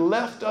could have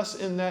left us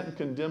in that and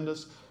condemned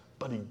us,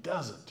 but he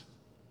doesn't.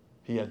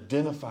 He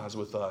identifies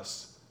with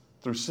us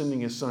through sending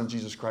his son,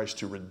 Jesus Christ,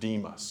 to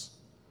redeem us.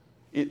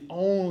 It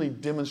only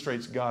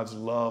demonstrates God's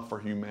love for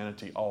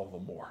humanity all the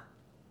more.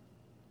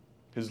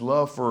 His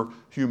love for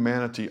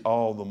humanity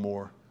all the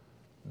more.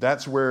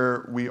 That's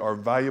where we are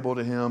valuable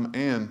to him,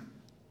 and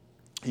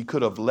he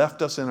could have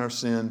left us in our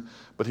sin,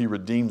 but he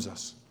redeems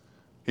us.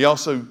 He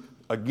also,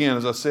 again,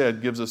 as I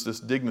said, gives us this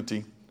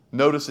dignity.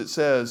 Notice it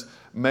says,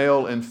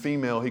 male and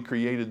female, he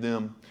created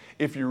them.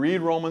 If you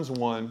read Romans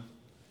 1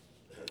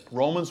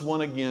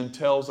 again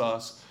tells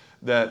us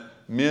that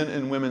men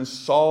and women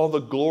saw the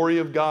glory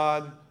of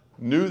God,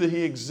 knew that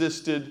he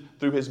existed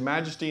through his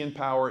majesty and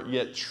power,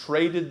 yet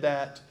traded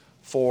that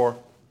for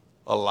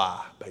a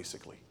lie,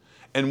 basically.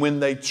 And when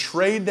they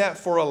trade that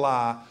for a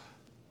lie,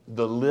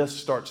 the list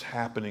starts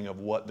happening of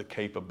what the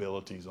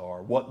capabilities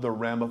are, what the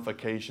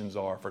ramifications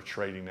are for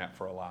trading that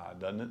for a lie,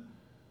 doesn't it?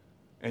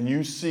 And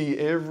you see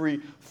every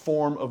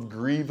form of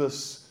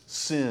grievous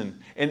sin.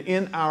 And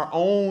in our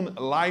own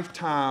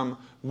lifetime,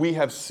 we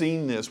have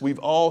seen this. We've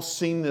all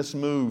seen this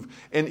move.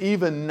 And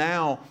even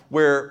now,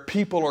 where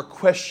people are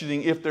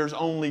questioning if there's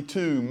only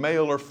two,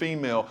 male or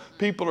female,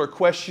 people are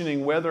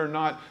questioning whether or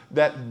not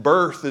that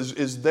birth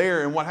is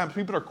there and what happens.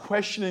 People are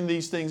questioning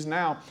these things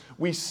now.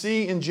 We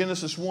see in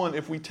Genesis 1,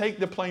 if we take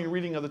the plain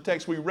reading of the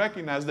text, we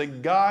recognize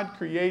that God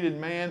created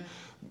man,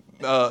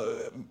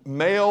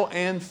 male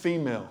and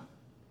female.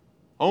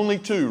 Only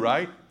two,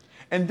 right?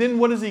 And then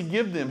what does he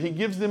give them? He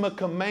gives them a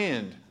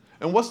command.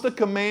 And what's the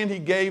command he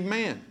gave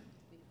man?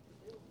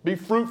 Be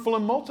fruitful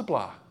and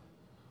multiply.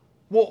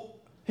 Well,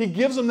 he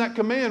gives them that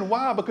command.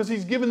 Why? Because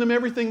he's given them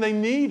everything they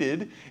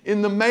needed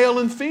in the male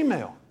and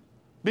female.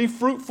 Be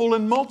fruitful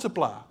and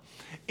multiply.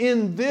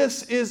 In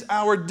this is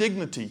our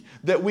dignity,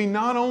 that we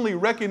not only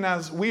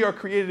recognize we are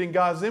created in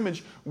God's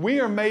image, we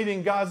are made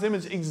in God's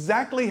image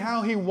exactly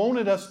how he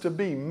wanted us to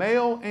be,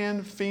 male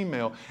and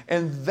female.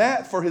 And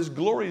that for his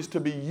glory is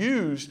to be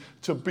used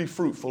to be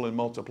fruitful and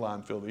multiply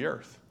and fill the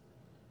earth.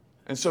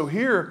 And so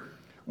here,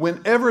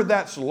 whenever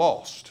that's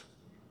lost,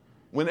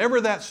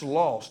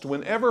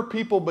 whenever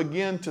people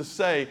begin to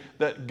say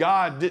that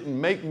God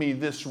didn't make me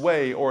this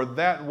way or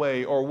that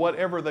way or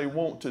whatever they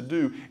want to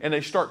do, and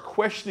they start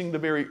questioning the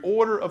very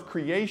order of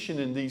creation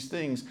in these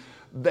things,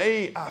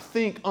 they, I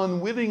think,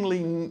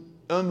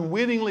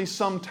 unwittingly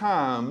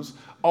sometimes,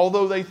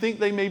 although they think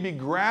they may be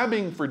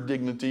grabbing for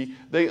dignity,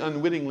 they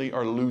unwittingly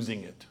are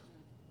losing it.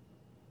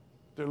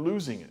 They're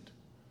losing it.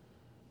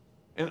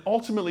 And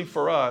ultimately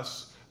for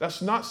us,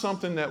 that's not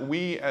something that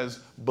we as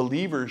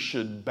believers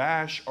should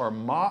bash or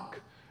mock.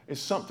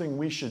 It's something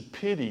we should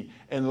pity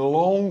and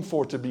long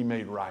for to be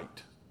made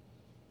right.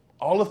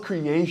 All of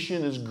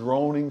creation is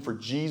groaning for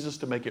Jesus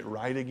to make it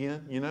right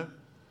again, you know?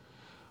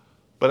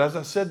 But as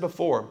I said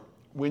before,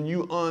 when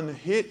you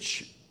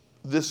unhitch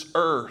this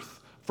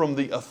earth from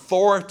the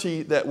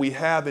authority that we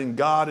have in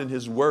God and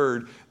his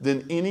word,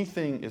 then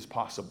anything is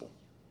possible.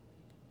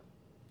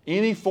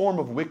 Any form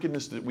of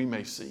wickedness that we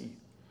may see.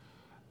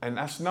 And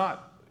that's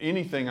not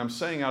anything I'm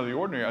saying out of the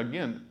ordinary.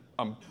 Again,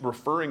 I'm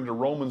referring to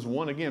Romans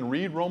 1 again.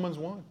 Read Romans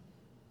 1.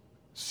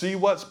 See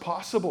what's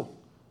possible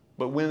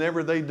but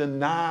whenever they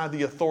deny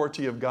the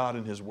authority of God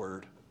and His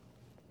Word.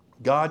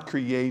 God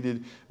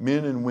created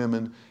men and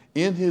women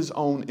in His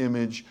own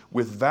image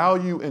with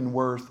value and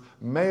worth,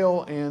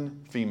 male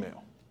and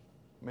female.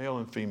 Male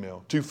and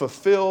female. To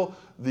fulfill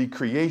the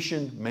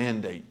creation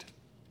mandate.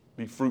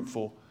 Be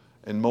fruitful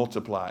and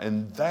multiply.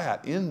 And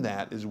in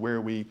that is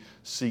where we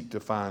seek to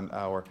find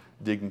our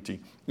dignity.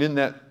 In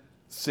that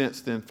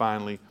sense, then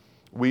finally,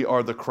 we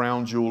are the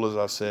crown jewel, as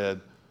I said,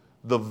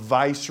 the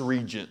vice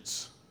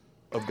regents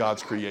of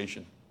God's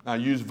creation. Now, I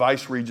use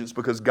vice regents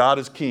because God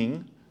is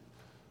king.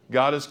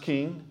 God is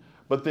king,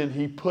 but then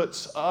He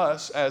puts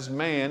us as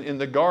man in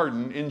the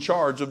garden in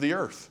charge of the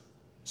earth.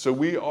 So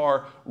we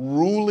are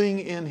ruling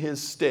in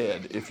His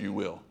stead, if you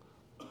will.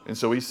 And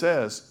so He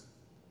says,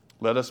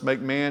 let us make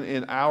man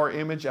in our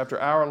image after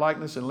our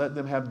likeness, and let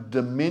them have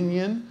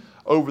dominion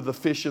over the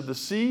fish of the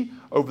sea,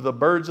 over the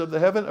birds of the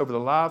heaven, over the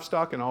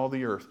livestock and all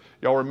the earth.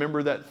 Y'all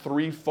remember that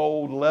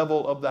threefold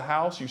level of the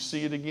house? You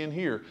see it again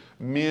here.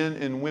 Men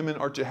and women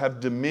are to have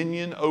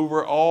dominion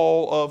over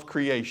all of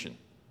creation.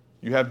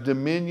 You have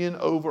dominion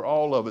over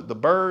all of it. The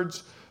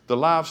birds, the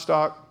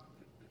livestock,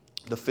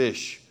 the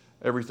fish,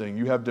 everything.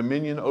 You have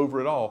dominion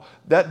over it all.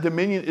 That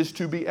dominion is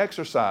to be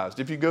exercised.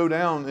 If you go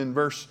down in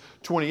verse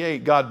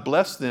 28, God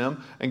blessed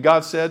them, and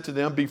God said to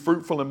them, be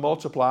fruitful and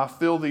multiply,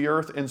 fill the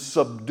earth and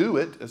subdue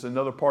it. As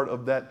another part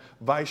of that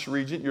vice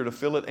regent, you're to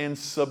fill it and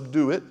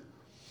subdue it.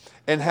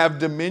 And have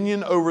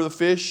dominion over the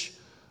fish,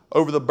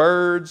 over the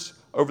birds,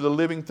 over the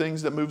living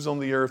things that moves on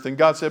the earth. And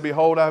God said,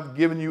 behold, I have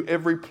given you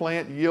every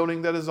plant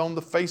yielding that is on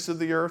the face of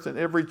the earth, and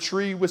every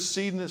tree with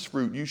seed in its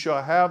fruit. You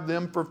shall have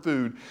them for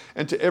food.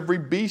 And to every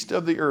beast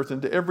of the earth,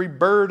 and to every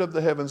bird of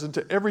the heavens, and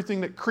to everything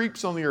that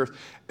creeps on the earth,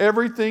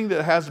 everything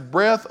that has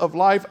breath of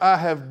life, I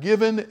have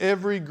given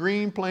every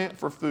green plant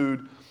for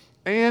food.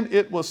 And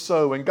it was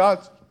so. And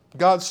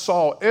God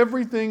saw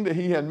everything that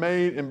He had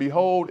made, and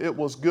behold, it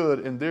was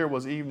good. And there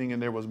was evening,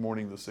 and there was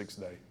morning the sixth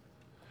day.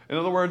 In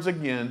other words,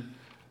 again,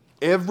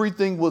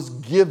 everything was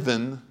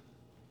given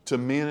to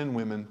men and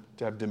women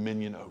to have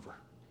dominion over.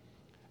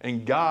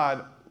 And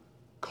God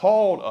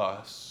called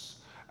us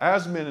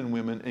as men and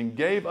women and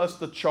gave us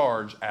the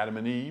charge, Adam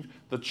and Eve,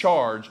 the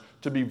charge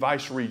to be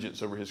vice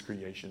regents over His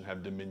creation,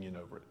 have dominion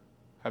over it.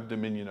 Have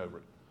dominion over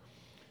it.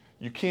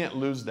 You can't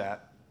lose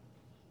that,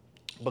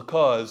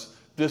 because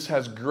this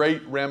has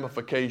great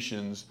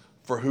ramifications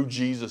for who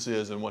Jesus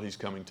is and what He's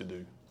coming to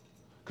do.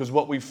 Because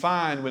what we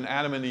find when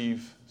Adam and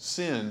Eve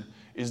sin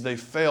is they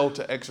failed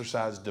to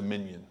exercise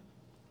dominion.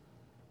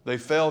 They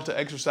failed to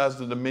exercise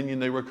the dominion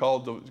they were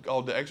called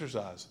to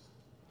exercise.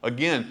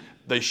 Again,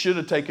 they should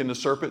have taken the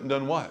serpent and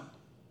done what?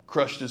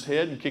 Crushed his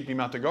head and kicked him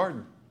out the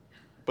garden.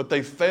 But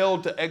they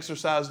failed to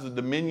exercise the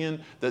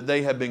dominion that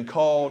they had been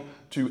called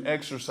to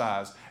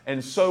exercise.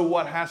 And so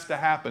what has to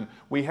happen?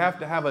 We have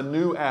to have a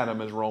new Adam,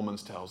 as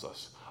Romans tells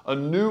us. A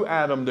new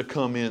Adam to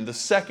come in, the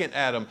second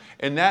Adam.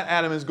 And that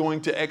Adam is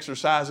going to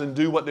exercise and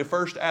do what the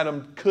first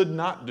Adam could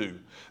not do.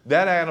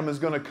 That Adam is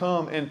going to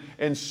come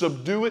and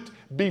subdue it,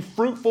 be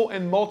fruitful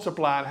and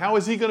multiply. And how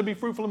is he going to be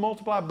fruitful and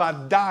multiply? By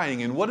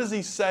dying. And what does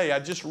he say? I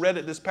just read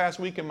it this past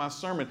week in my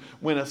sermon.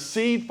 When a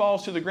seed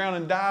falls to the ground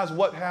and dies,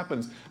 what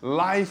happens?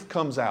 Life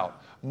comes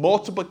out.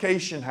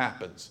 Multiplication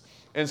happens.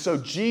 And so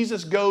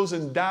Jesus goes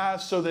and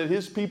dies so that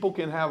His people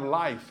can have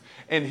life.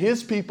 And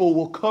His people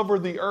will cover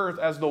the earth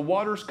as the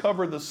waters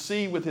cover the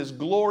sea with His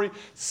glory.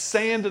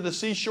 Sand of the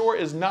seashore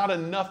is not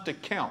enough to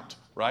count,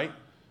 right?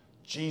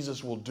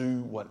 Jesus will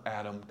do what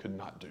Adam could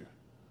not do.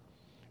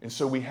 And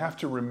so we have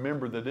to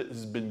remember that it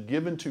has been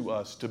given to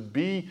us to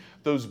be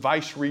those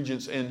vice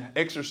regents and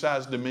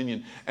exercise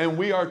dominion. And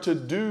we are to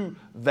do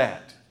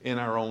that in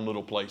our own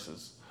little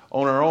places,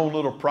 on our own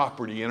little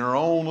property, in our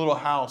own little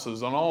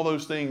houses, on all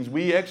those things.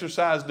 We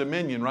exercise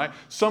dominion, right?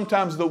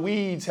 Sometimes the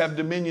weeds have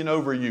dominion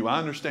over you. I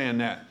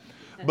understand that.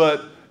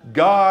 But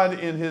God,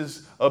 in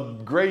His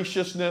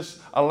graciousness,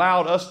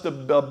 allowed us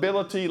the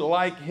ability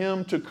like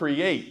Him to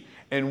create.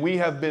 And we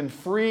have been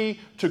free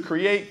to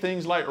create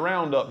things like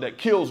Roundup that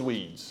kills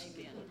weeds.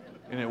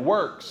 And it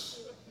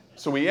works.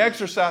 So we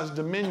exercise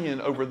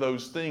dominion over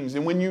those things.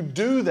 And when you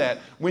do that,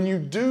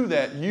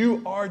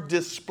 you are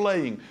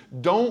displaying.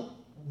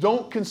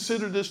 Don't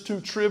consider this too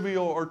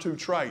trivial or too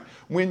trite.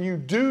 When you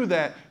do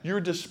that,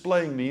 you're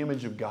displaying the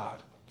image of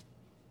God.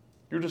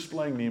 You're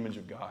displaying the image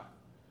of God.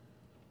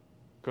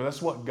 Because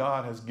that's what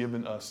God has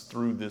given us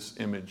through this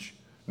image.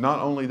 Not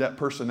only that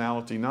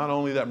personality, not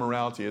only that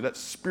morality, that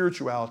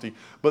spirituality,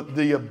 but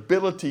the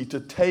ability to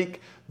take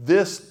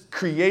this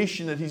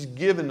creation that He's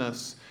given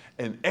us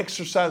and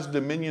exercise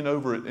dominion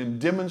over it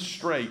and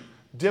demonstrate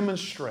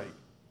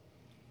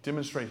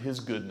His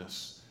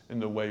goodness in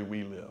the way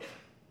we live.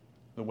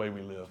 The way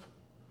we live.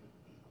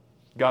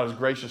 God is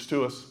gracious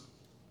to us,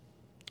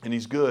 and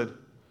He's good.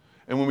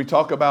 And when we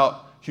talk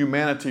about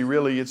humanity,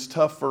 really, it's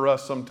tough for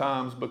us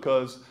sometimes,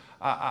 because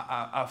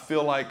I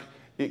feel like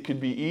it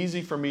could be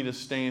easy for me to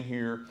stand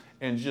here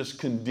and just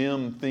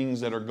condemn things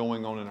that are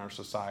going on in our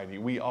society.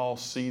 We all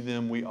see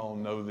them. We all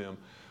know them.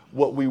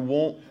 what we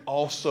want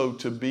also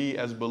to be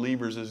as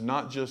believers is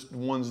not just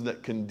ones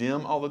that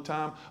condemn all the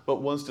time,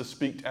 but ones to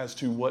speak as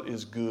to what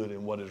is good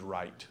and what is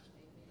right.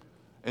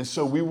 And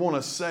so we want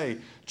to say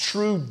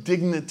true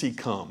dignity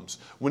comes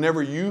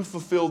whenever you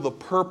fulfill the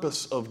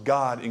purpose of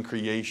God in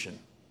creation.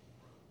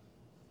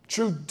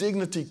 True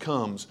dignity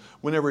comes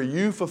whenever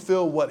you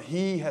fulfill what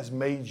He has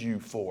made you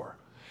for.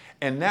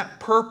 And that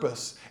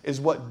purpose is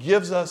what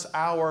gives us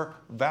our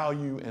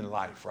value in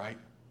life, right?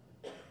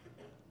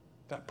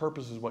 That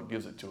purpose is what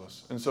gives it to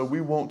us. And so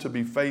we want to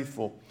be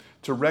faithful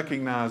to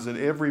recognize that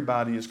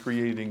everybody is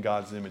created in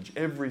God's image.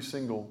 Every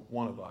single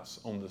one of us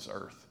on this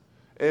earth.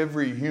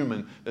 Every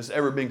human that's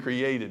ever been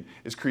created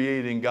is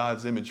created in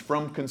God's image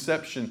from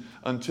conception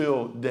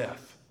until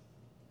death.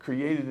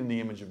 Created in the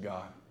image of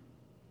God.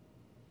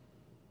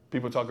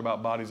 People talk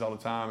about bodies all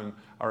the time, and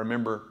I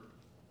remember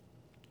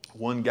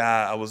one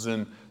guy, I was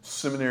in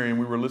seminary and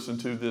we were listening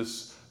to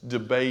this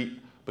debate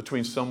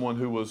between someone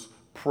who was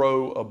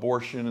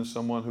pro-abortion and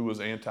someone who was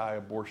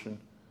anti-abortion.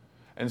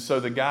 And so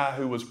the guy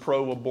who was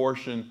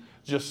pro-abortion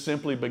just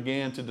simply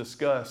began to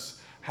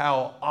discuss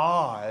how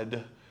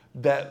odd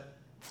that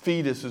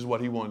fetus is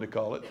what he wanted to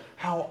call it,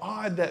 how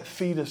odd that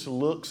fetus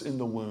looks in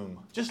the womb.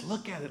 Just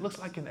look at it. It looks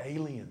like an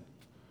alien.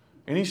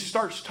 And he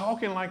starts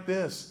talking like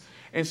this.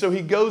 And so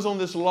he goes on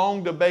this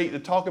long debate to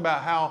talk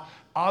about how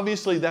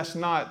obviously that's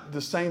not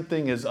the same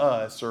thing as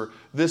us, or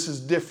this is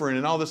different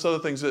and all this other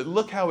things.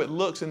 Look how it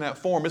looks in that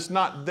form. It's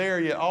not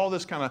there yet, all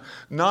this kind of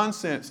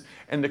nonsense.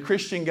 And the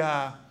Christian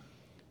guy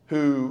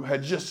who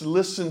had just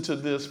listened to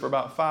this for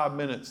about 5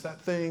 minutes, that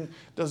thing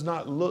does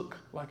not look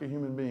like a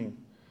human being.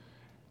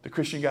 The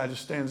Christian guy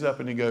just stands up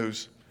and he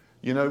goes,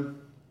 you know,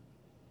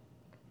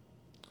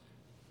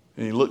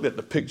 and he looked at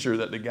the picture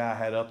that the guy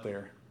had up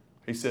there.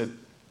 He said,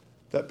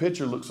 that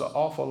picture looks an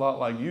awful lot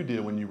like you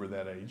did when you were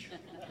that age.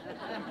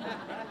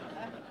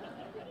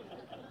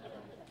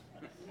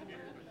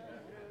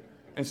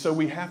 And so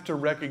we have to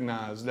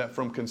recognize that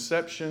from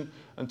conception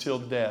until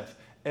death,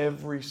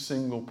 every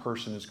single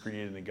person is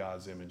created in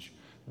God's image,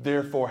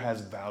 therefore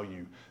has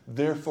value.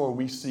 Therefore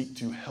we seek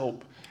to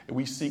help,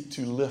 we seek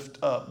to lift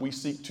up, we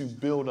seek to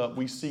build up,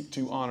 we seek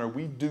to honor.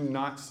 We do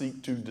not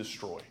seek to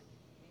destroy.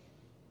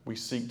 We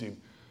seek to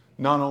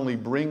not only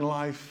bring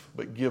life,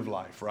 but give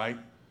life, right?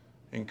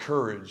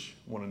 Encourage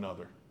one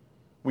another.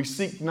 We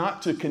seek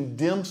not to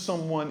condemn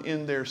someone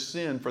in their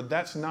sin, for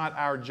that's not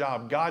our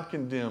job. God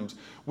condemns.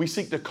 We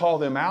seek to call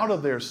them out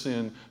of their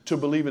sin to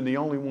believe in the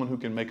only one who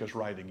can make us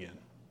right again.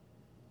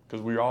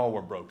 Because we all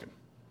were broken.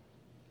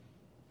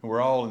 And we're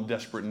all in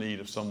desperate need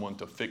of someone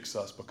to fix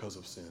us because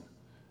of sin.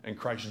 And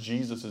Christ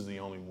Jesus is the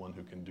only one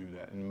who can do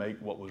that and make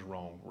what was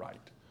wrong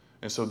right.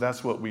 And so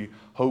that's what we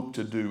hope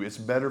to do. It's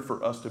better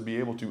for us to be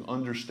able to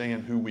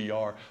understand who we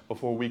are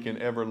before we can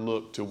ever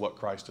look to what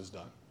Christ has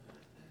done.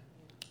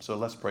 So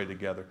let's pray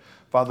together.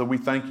 Father, we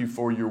thank you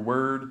for your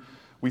word.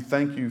 We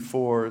thank you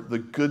for the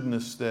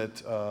goodness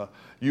that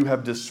you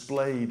have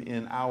displayed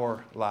in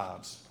our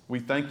lives. We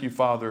thank you,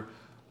 Father,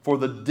 for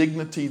the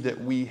dignity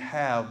that we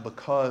have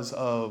because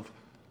of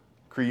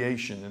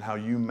creation and how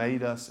you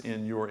made us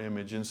in your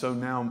image. And so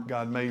now,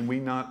 God, may we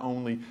not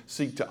only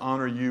seek to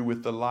honor you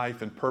with the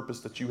life and purpose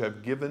that you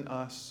have given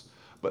us,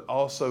 but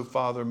also,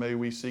 Father, may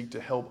we seek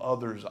to help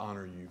others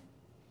honor you.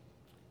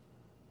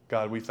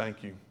 God, we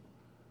thank you.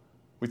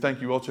 We thank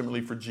you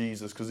ultimately for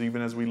Jesus, because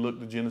even as we look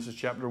to Genesis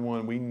chapter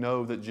 1, we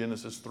know that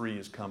Genesis 3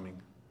 is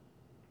coming.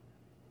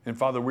 And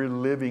Father, we're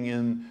living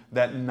in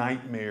that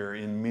nightmare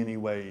in many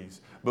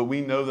ways. But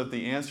we know that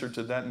the answer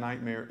to that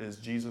nightmare is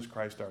Jesus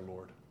Christ our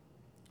Lord.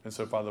 And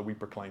so, Father, we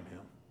proclaim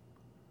him.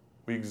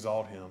 We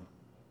exalt him,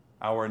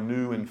 our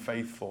new and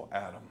faithful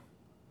Adam,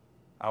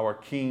 our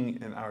King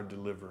and our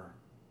deliverer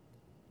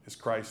is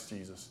Christ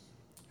Jesus.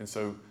 And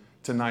so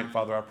tonight,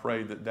 Father, I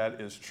pray that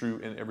that is true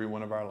in every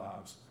one of our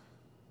lives.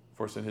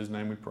 For us in his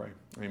name we pray.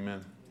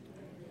 Amen.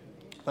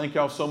 Thank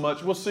y'all so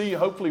much. We'll see you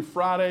hopefully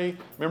Friday.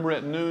 Remember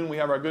at noon we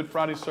have our Good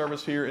Friday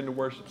service here in the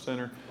worship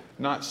center.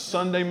 Not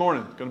Sunday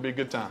morning. It's going to be a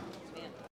good time.